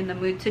not even in the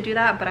mood to do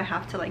that, but I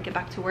have to like get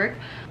back to work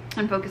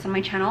and focus on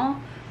my channel.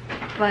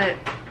 But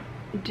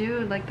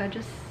dude, like that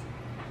just,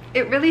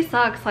 it really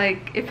sucks.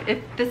 Like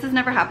if this has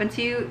never happened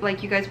to you,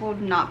 like you guys will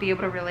not be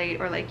able to relate,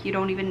 or like you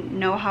don't even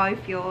know how I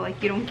feel.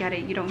 Like you don't get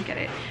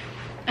it.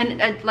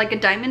 And like a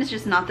diamond is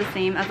just not the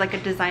same as like a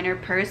designer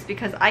purse,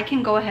 because I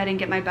can go ahead and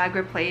get my bag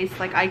replaced,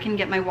 like I can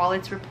get my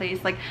wallets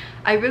replaced. Like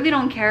I really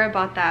don't care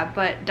about that.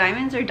 But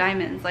diamonds are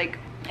diamonds. Like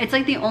it's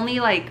like the only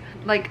like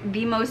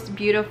the most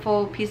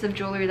beautiful piece of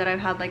jewelry that I've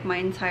had like my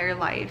entire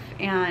life,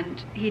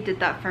 and he did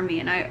that for me,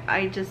 and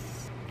I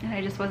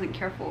just wasn't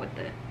careful with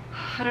it.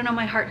 I don't know,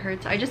 my heart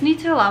hurts. I just need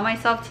to allow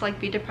myself to like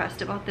be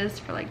depressed about this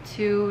for like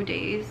 2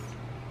 days.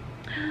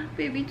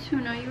 Baby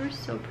tuna, you are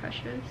so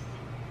precious.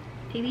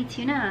 Baby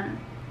tuna.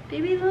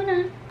 Baby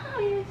Luna. Oh,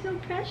 you're so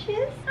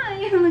precious. Oh,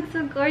 you look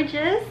so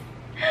gorgeous.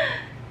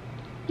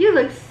 You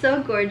look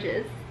so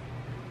gorgeous.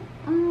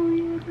 Oh,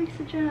 you look like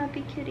such a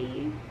happy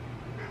kitty.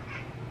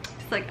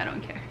 It's like, I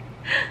don't care.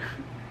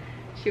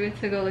 She went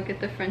to go look at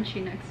the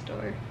Frenchie next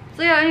door.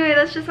 So yeah, anyway,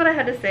 that's just what I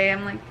had to say.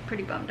 I'm like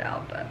pretty bummed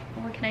out, but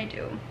what can I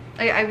do?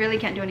 I really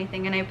can't do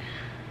anything. And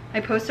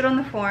I posted on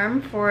the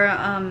forum for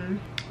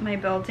my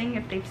building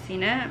if they've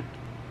seen it,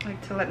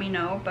 like to let me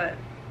know, but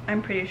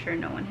I'm pretty sure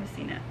no one has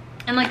seen it.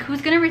 And like,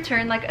 who's gonna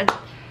return like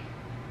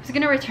who's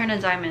gonna return a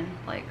diamond?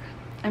 Like,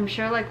 I'm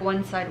sure like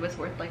one side was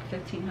worth like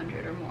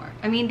 1,500 or more.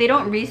 I mean, they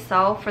don't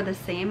resell for the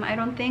same, I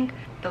don't think.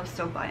 They'll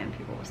still buy them,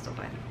 people will still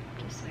buy them,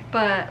 just like.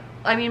 But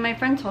I mean, my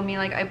friend told me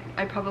like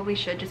I probably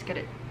should just get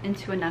it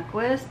into a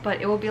necklace,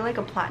 but it will be like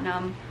a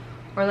platinum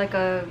or like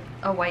a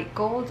white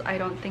gold. I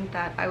don't think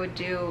that I would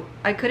do,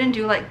 I couldn't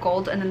do like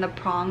gold and then the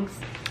prongs.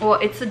 Well,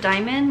 it's a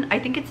diamond. I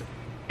think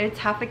it's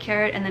half a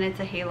carat and then it's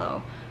a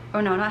halo.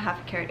 Oh no, not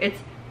half a carat. It's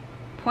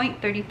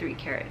 0.33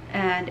 carat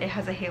and it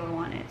has a halo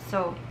on it.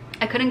 So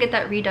I couldn't get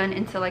that redone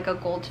into like a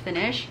gold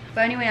finish.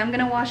 But anyway, I'm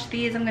gonna wash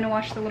these. I'm gonna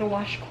wash the little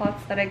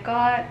washcloths that I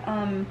got.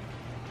 I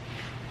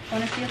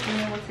wanna see if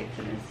anyone will take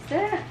to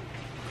this.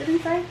 Sit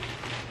inside.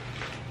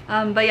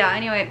 But yeah,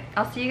 anyway,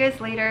 I'll see you guys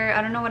later.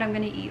 I don't know what I'm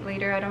gonna eat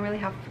later. I don't really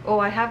have, oh,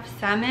 I have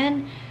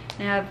salmon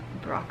and I have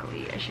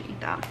broccoli. I should eat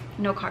that.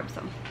 No carbs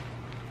though.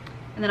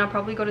 And then I'll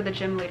probably go to the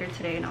gym later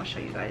today and I'll show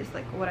you guys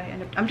like what I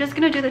end up. I'm just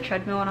gonna do the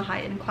treadmill on a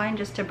high incline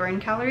just to burn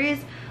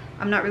calories.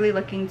 I'm not really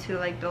looking to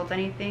like build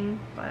anything,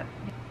 but.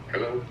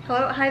 Hello.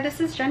 Hello, hi,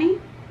 this is Jenny.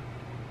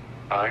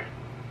 Hi.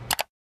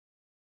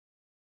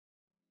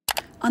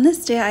 On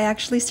this day, I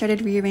actually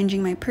started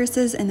rearranging my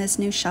purses in this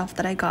new shelf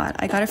that I got.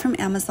 I got it from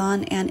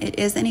Amazon and it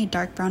is in a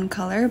dark brown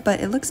color, but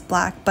it looks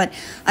black. But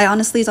I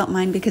honestly don't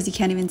mind because you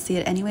can't even see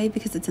it anyway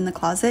because it's in the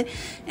closet.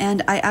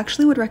 And I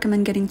actually would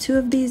recommend getting 2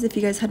 of these if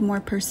you guys had more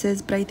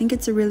purses, but I think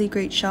it's a really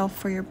great shelf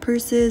for your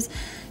purses.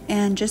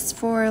 And just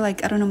for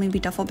like, I don't know, maybe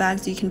duffel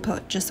bags, you can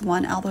put just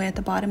one all the way at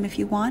the bottom if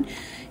you want.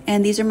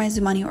 And these are my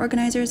Zumani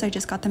organizers. I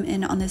just got them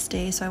in on this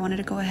day, so I wanted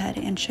to go ahead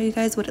and show you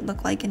guys what it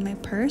looked like in my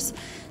purse.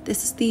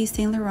 This is the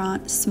Saint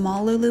Laurent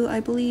Small Lulu, I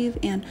believe,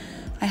 and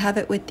I have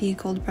it with the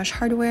gold brush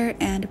hardware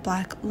and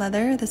black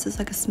leather. This is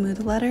like a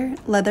smooth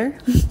leather.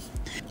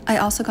 I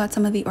also got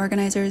some of the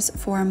organizers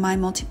for my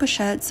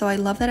multi-pochette, so I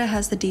love that it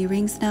has the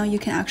D-rings now. You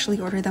can actually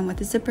order them with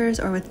the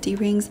zippers or with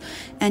D-rings,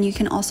 and you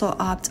can also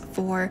opt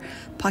for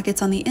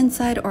pockets on the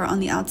inside or on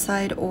the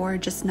outside or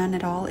just none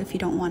at all if you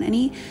don't want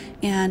any.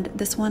 And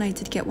this one, I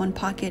did get one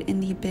pocket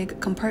in the big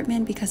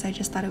compartment because I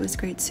just thought it was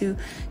great to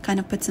kind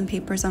of put some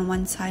papers on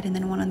one side and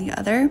then one on the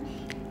other.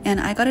 And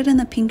I got it in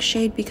the pink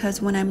shade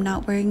because when I'm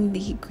not wearing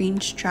the green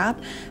strap,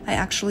 I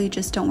actually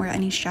just don't wear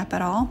any strap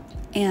at all.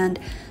 And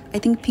I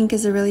think pink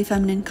is a really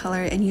feminine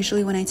color, and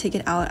usually when I take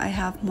it out, I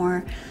have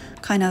more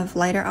kind of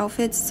lighter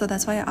outfits, so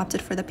that's why I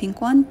opted for the pink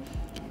one.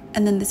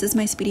 And then this is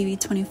my Speedy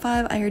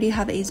V25. I already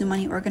have a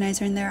Zumani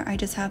organizer in there. I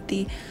just have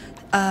the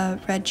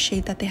red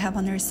shade that they have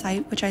on their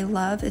site, which I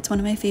love. It's one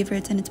of my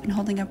favorites and it's been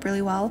holding up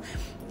really well.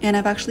 And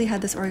I've actually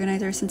had this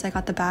organizer since I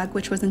got the bag,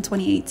 which was in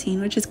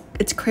 2018, which is,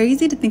 it's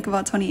crazy to think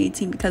about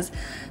 2018 because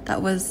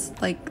that was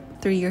like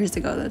 3 years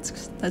ago.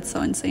 That's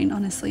so insane,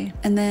 honestly.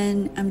 And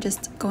then I'm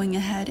just going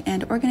ahead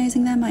and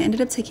organizing them. I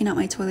ended up taking out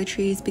my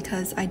toiletries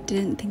because I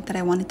didn't think that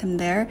I wanted them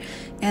there,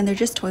 and they're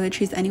just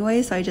toiletries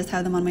anyway, so I just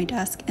have them on my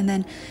desk. And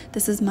then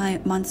this is my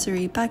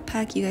Montsuri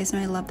backpack. You guys know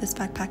I love this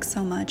backpack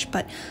so much,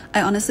 but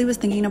I honestly was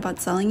thinking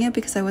about selling it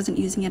because I wasn't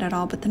using it at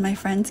all, but then my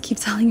friends keep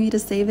telling me to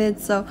save it,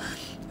 so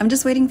I'm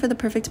just waiting for the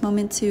perfect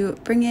moment to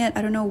bring it.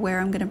 I don't know where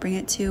I'm gonna bring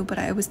it to, but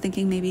I was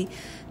thinking maybe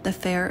the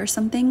fair or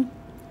something.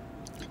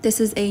 This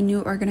is a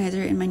new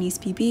organizer in my niece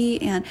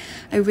BB, and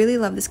I really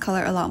love this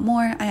color a lot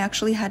more. I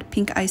actually had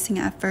pink icing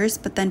at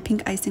first, but then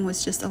pink icing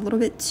was just a little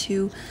bit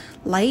too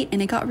light,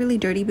 and it got really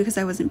dirty because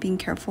I wasn't being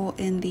careful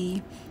in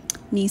the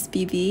niece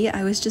BB.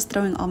 I was just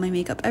throwing all my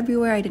makeup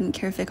everywhere. I didn't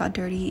care if it got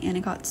dirty, and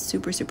it got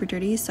super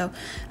dirty. So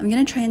I'm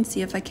gonna try and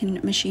see if I can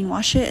machine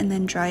wash it and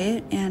then dry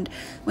it. And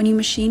when you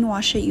machine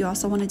wash it, you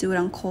also want to do it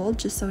on cold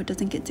just so it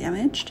doesn't get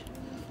damaged.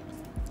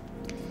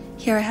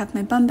 Here I have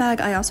my bum bag.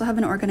 I also have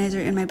an organizer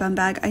in my bum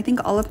bag. I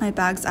think all of my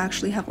bags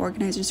actually have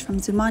organizers from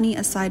Zumani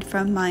aside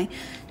from my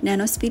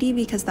Nano Speedy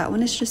because that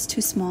one is just too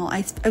small.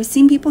 I've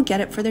seen people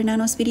get it for their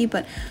Nano Speedy,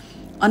 but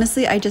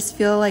honestly, I just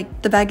feel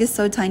like the bag is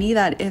so tiny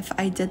that if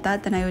I did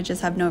that, then I would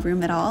just have no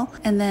room at all.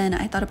 And then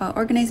I thought about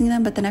organizing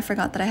them, but then I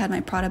forgot that I had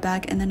my Prada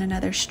bag and then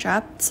another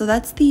strap. So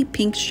that's the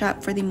pink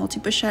strap for the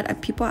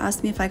multi-pochette. People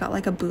asked me if I got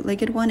like a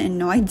bootlegged one, and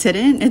no, I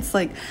didn't. It's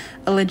like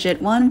a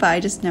legit one, but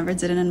I just never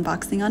did an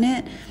unboxing on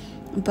it.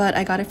 But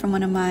I got it from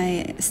one of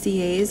my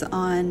CAs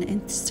on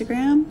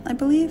Instagram, I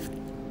believe.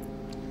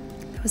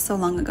 It was so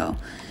long ago.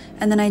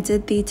 And then I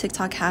did the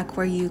TikTok hack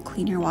where you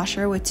clean your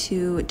washer with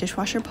 2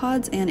 dishwasher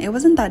pods, and it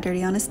wasn't that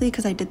dirty, honestly,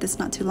 because I did this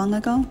not too long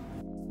ago.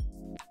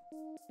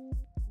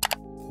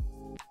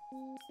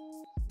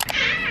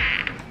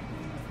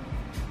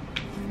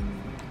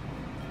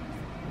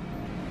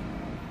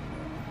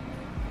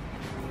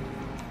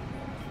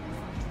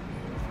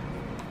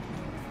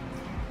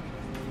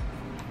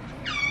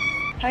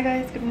 Hi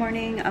guys, good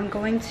morning. I'm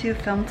going to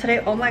film today.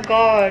 Oh my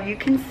god, you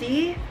can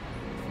see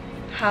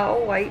how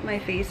white my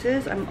face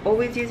is. I'm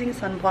always using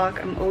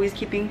sunblock. I'm always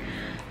keeping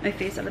my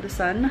face out of the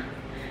sun.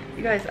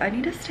 You guys, I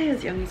need to stay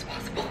as young as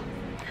possible.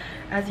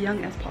 As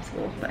young as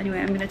possible. But anyway,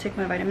 I'm gonna take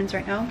my vitamins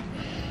right now.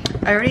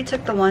 I already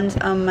took the ones,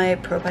 my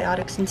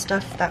probiotics and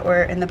stuff that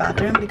were in the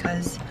bathroom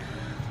because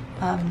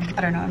I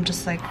don't know, I'm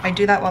just like, I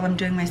do that while I'm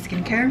doing my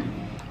skincare.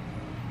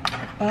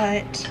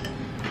 But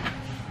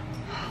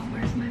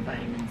where's my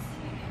vitamin C?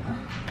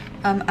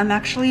 I'm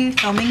actually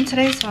filming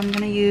today, so I'm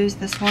gonna use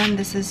this one.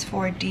 This is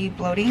for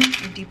de-bloating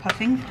or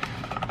depuffing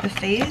the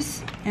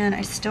face, and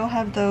I still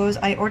have those.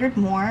 I ordered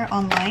more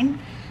online.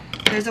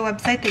 There's a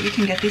website that you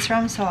can get these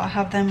from, so I'll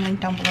have them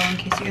linked down below in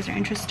case you guys are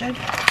interested.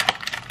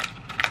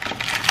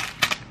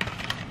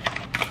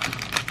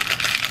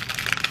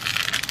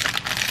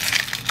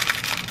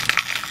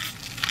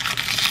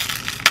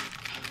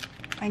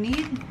 I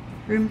need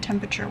room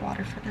temperature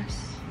water for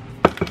this.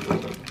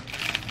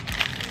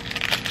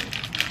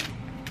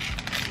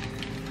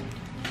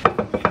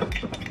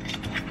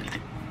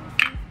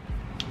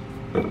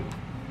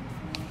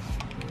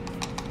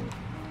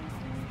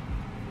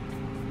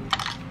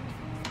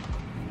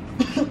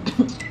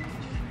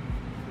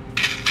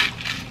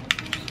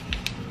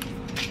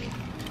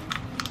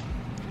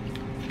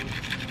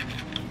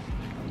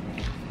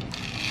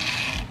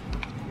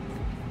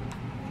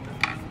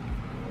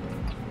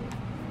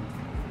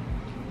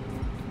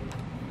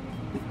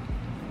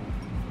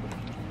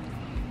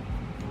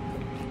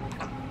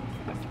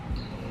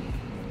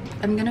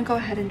 I'm gonna go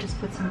ahead and just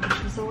put some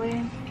dishes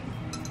away.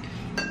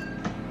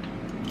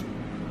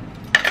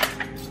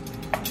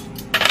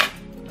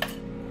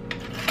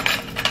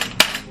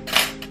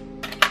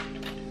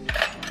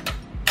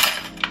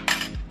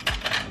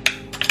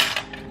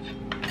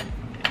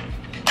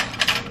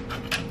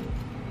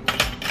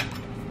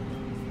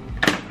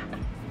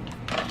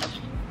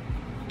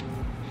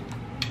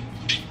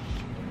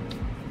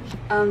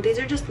 These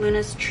are just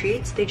Luna's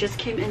treats. They just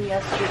came in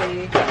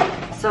yesterday.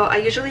 So I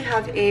usually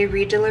have a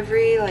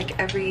redelivery like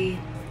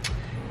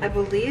I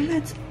believe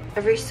it's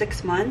every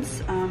 6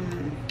 months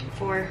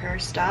for her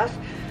stuff,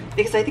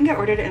 because I think I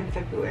ordered it in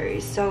February.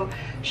 So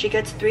she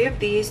gets 3 of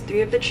these,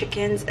 3 of the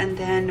chickens, and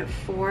then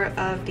 4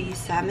 of the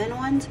salmon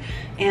ones,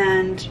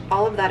 and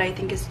all of that I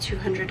think is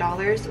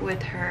 $200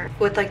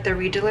 with like the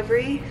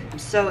redelivery.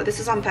 So this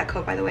is on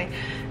Fatco, by the way.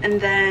 And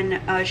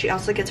then she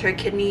also gets her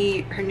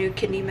new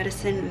kidney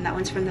medicine, and that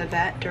one's from the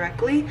vet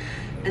directly.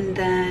 And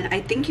then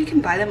I think you can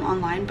buy them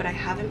online, but I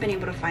haven't been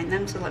able to find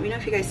them, so let me know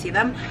if you guys see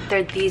them.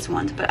 They're these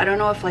ones, but I don't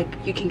know if like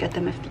you can get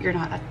them if you're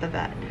not at the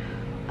vet,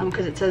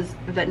 because it says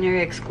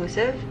veterinary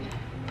exclusive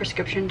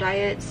prescription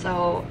diet.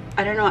 So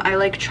I don't know, I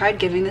like tried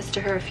giving this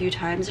to her a few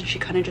times and she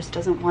kind of just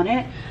doesn't want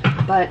it,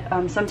 but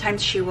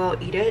sometimes she will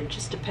eat it,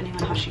 just depending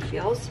on how she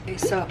feels. Okay,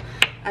 so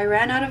I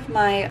ran out of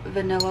my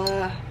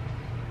vanilla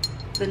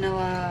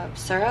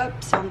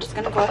syrup, so I'm just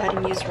gonna go ahead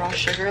and use raw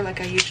sugar like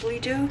I usually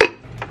do.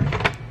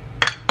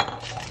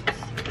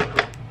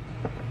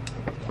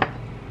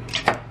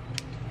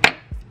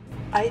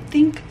 I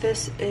think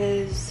this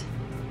is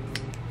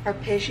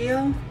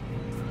arpeggio,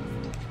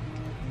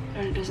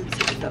 and it doesn't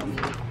say it though.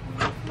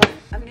 But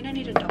I'm gonna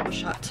need a double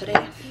shot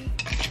today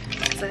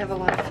because I have a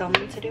lot of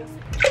filming to do.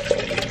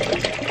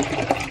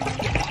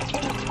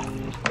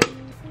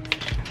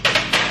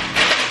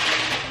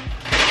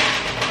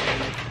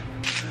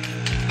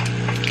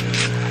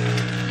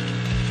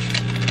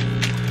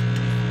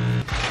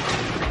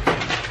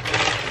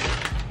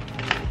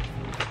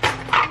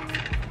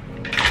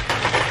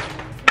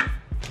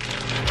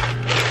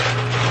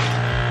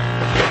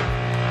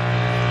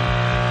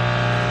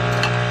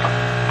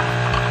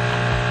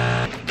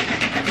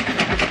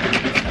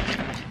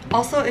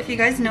 Also, if you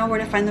guys know where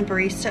to find the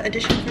barista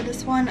edition for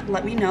this one,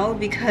 let me know,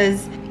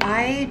 because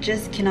I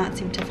just cannot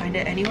seem to find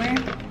it anywhere.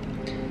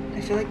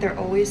 I feel like they're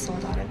always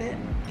sold out of it.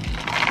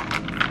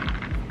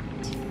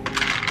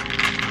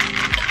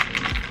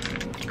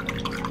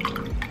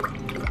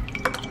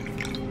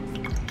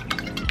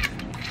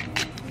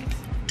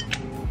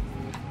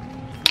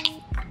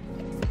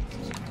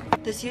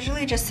 This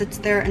usually just sits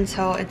there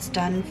until it's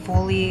done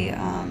fully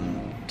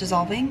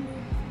dissolving.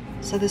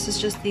 So this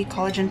is just the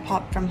collagen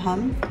pop from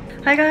Hum.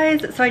 Hi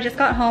guys, so I just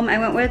got home. I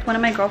went with one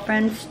of my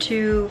girlfriends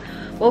to,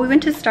 well, we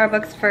went to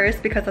Starbucks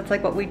first because that's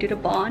like what we do to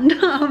bond,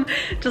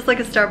 just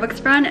like a Starbucks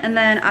friend. And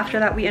then after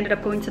that we ended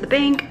up going to the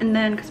bank, and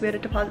then because we had to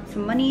deposit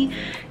some money,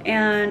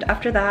 and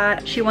after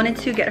that she wanted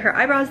to get her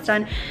eyebrows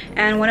done,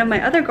 and one of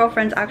my other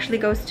girlfriends actually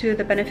goes to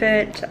the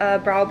Benefit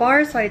brow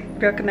bar, so I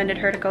recommended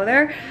her to go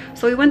there.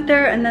 So we went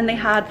there, and then they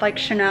had like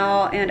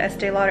Chanel and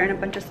Estee Lauder and a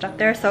bunch of stuff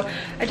there. So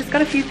I just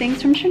got a few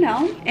things from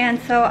Chanel, and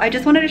so I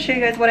just wanted to show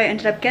you guys what I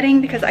ended up getting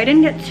because I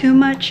didn't get too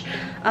much.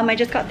 I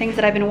just got things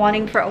that I've been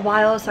wanting for a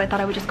while, so I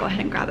thought I would just go ahead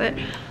and grab it.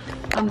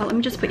 But let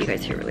me just put you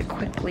guys here really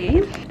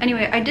quickly.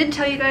 Anyway, I did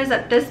tell you guys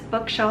that this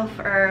bookshelf,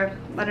 or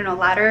I don't know,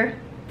 ladder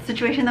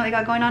situation that we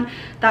got going on,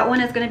 that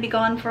one is going to be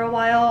gone for a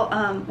while.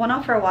 Well,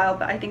 not for a while,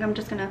 but I think I'm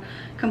just gonna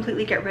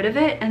completely get rid of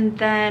it. And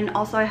then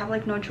also I have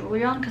like no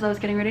jewelry on because I was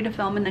getting ready to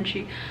film, and then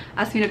she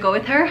asked me to go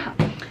with her.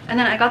 And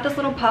then I got this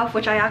little puff,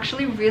 which I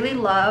actually really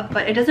love,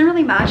 but it doesn't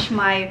really match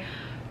my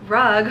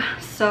rug.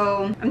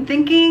 So I'm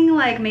thinking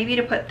like maybe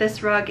to put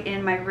this rug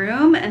in my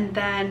room, and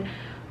then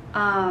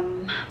I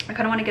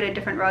kind of want to get a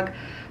different rug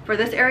for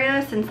this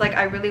area, since like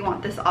I really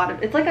want this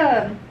it's like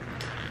a,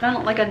 I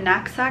don't like a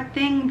knapsack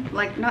thing,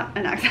 like not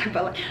a knapsack,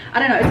 but like I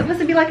don't know, it's supposed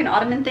to be like an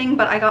ottoman thing,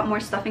 but I got more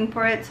stuffing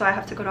for it, so I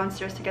have to go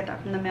downstairs to get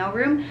that from the mail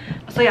room.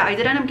 So yeah, I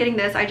did end up getting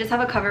this. I just have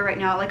a cover right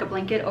now, like a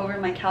blanket over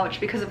my couch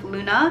because of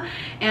Luna,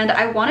 and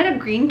I wanted a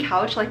green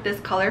couch like this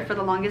color for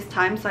the longest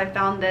time, so I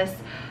found this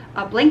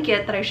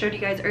blanket that I showed you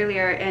guys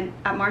earlier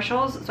at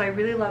Marshall's, so I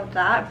really loved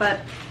that. But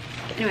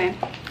anyway,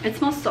 it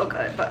smells so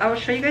good. But I will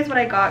show you guys what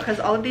I got, because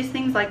all of these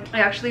things like I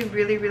actually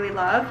really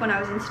love when I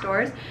was in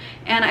stores,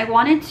 and I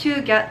wanted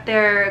to get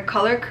their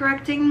color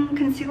correcting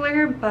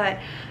concealer, but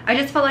I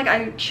just felt like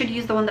I should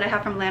use the one that I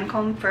have from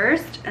Lancome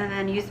first, and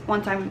then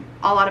once I'm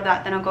all out of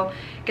that, then I'll go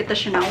get the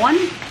Chanel one.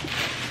 It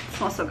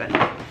smells so good.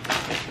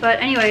 But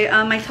anyway,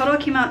 my total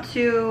came out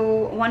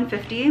to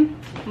 $150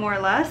 more or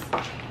less.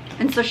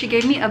 And so she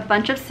gave me a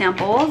bunch of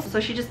samples. So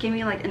she just gave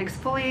me like an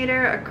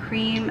exfoliator, a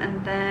cream,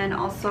 and then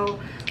also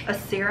a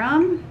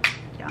serum.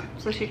 Yeah,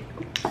 so she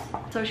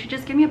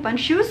just gave me a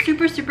bunch. She was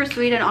super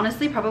sweet, and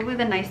honestly probably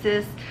the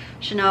nicest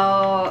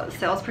Chanel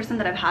salesperson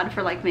that I've had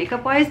for like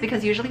makeup wise,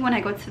 because usually when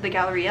I go to the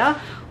Galleria,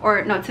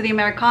 or no, to the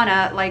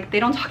Americana, like they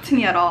don't talk to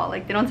me at all,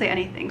 like they don't say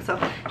anything. So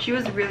she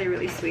was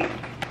really sweet.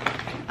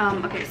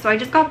 Okay, so I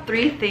just got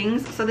 3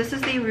 things. So this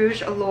is the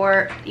Rouge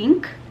Allure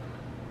ink,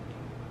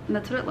 and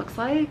that's what it looks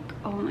like.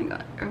 Oh my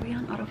god, are we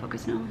on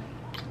autofocus now?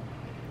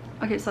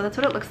 Okay, so that's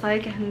what it looks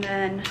like. And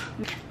then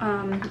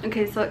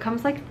okay, so it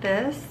comes like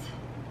this,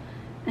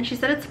 and she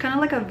said it's kind of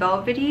like a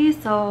velvety,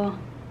 so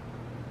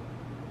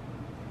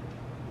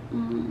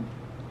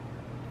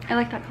I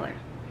like that color.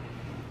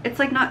 It's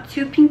like not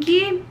too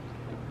pinky,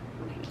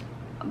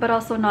 but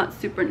also not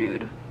super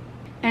nude.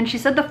 And she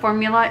said the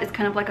formula is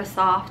kind of like a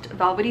soft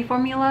velvety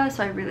formula,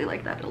 so I really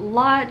like that a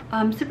lot.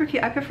 Super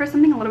cute. I prefer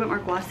something a little bit more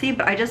glossy,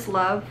 but I just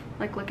love,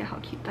 like, look at how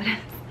cute that is.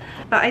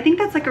 But I think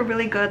that's like a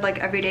really good like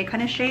everyday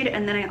kind of shade.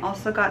 And then I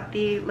also got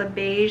the Le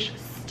Beige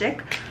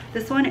stick.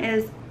 This one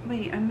is,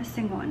 wait, I'm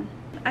missing one.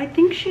 I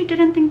think she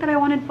didn't think that I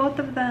wanted both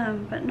of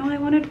them, but no, I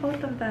wanted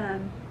both of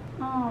them.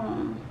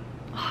 Oh,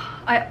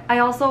 I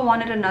also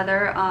wanted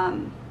another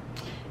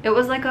it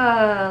was like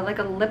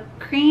a lip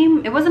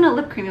cream. It wasn't a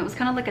lip cream, it was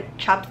kind of like a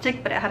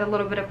chapstick, but it had a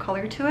little bit of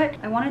color to it.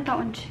 I wanted that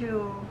one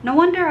too. No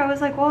wonder I was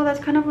like, whoa, that's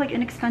kind of like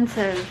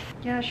inexpensive.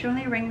 Yeah, she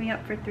only rang me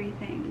up for 3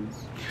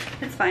 things.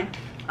 It's fine.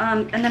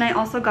 And then I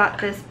also got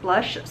this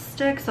blush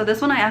stick. So this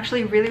one I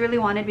actually really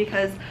wanted,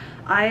 because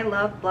I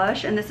love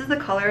blush, and this is the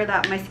color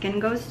that my skin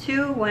goes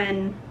to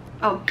when,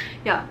 oh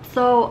yeah,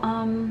 so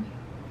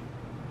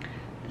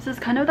this is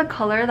kind of the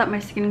color that my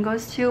skin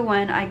goes to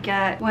when I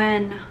get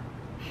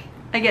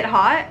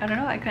hot. I don't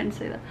know, I couldn't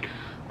say that.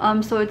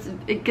 So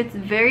it gets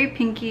very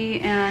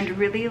pinky and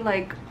really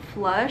like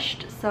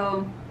flushed,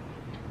 so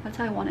that's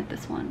how I wanted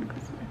this one,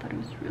 because I thought it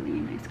was really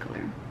a nice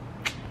color.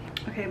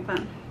 Okay,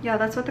 but yeah,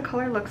 that's what the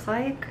color looks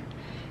like,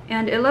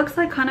 and it looks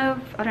like kind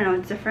of, I don't know,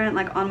 it's different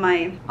like on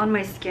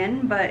my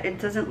skin, but it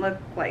doesn't look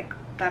like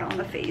that on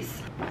the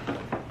face.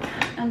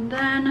 And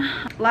then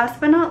last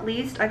but not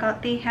least, I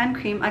got the hand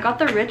cream. I got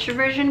the rich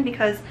version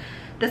because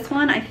this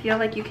one I feel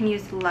like you can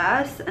use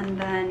less, and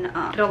then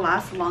it'll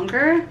last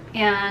longer.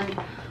 And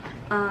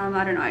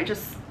I don't know, I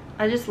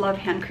just love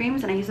hand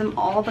creams, and I use them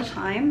all the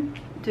time.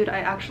 Dude, I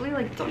actually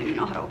like don't even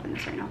know how to open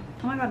this right now.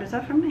 Oh my god, is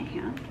that from my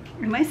hand?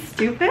 Am I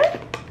stupid?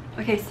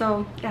 Okay,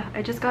 so yeah,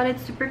 I just got it.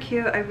 Super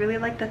cute. I really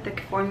like the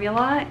thick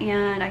formula,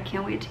 and I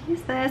can't wait to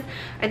use this.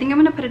 I think I'm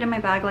gonna put it in my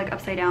bag like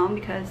upside down,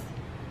 because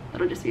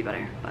it'll just be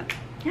better. But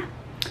yeah,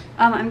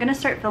 I'm gonna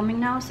start filming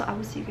now, so I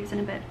will see you guys in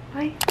a bit.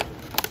 Bye.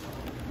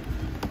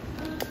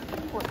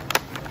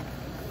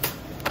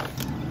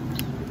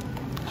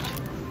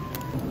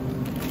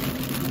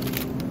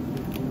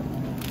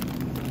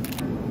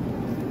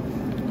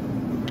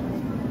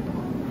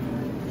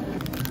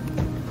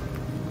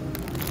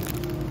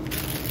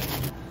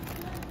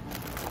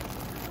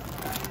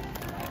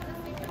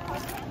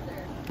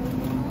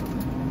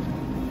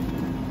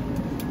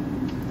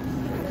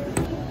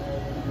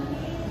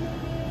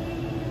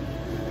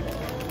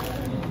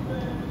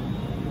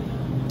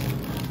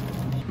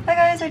 Hi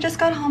guys, I just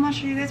got home. I'll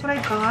show you guys what I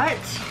got. I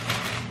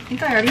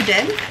think I already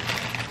did.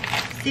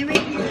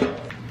 Seaweed.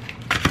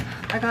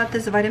 I got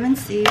this vitamin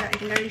C. I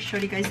think I already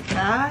showed you guys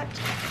that.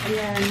 And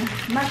then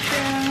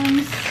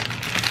mushrooms.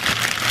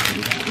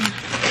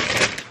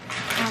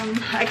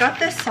 I got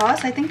this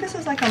sauce. I think this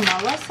is like a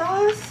mala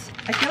sauce.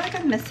 I feel like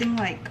I'm missing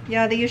like,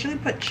 yeah, they usually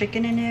put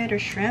chicken in it or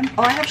shrimp.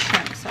 Oh, I have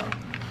shrimp, so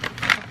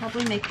I'll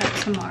probably make that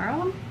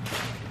tomorrow.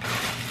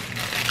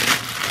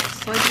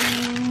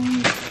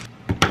 Soybeans.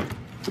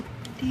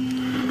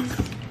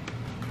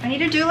 I need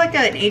to do like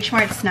an H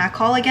Mart snack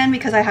haul again,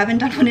 because I haven't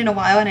done one in a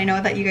while, and I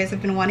know that you guys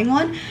have been wanting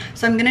one.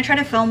 So I'm gonna try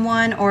to film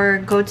one or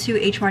go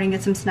to H Mart and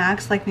get some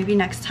snacks, like maybe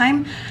next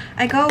time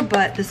I go.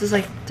 But this is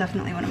like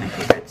definitely one of my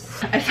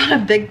favorites. I found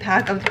a big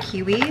pack of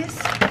kiwis.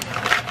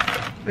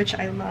 which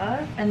I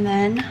love, and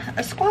then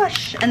a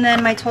squash. And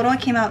then my total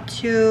came out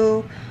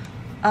to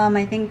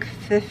I think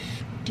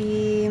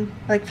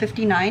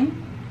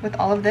 59 with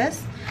all of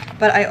this,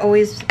 but I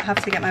always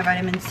have to get my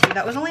vitamin C.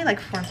 That was only like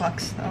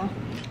 $4 though.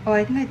 Oh,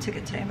 I think I took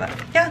it today, but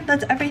yeah,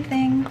 that's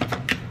everything.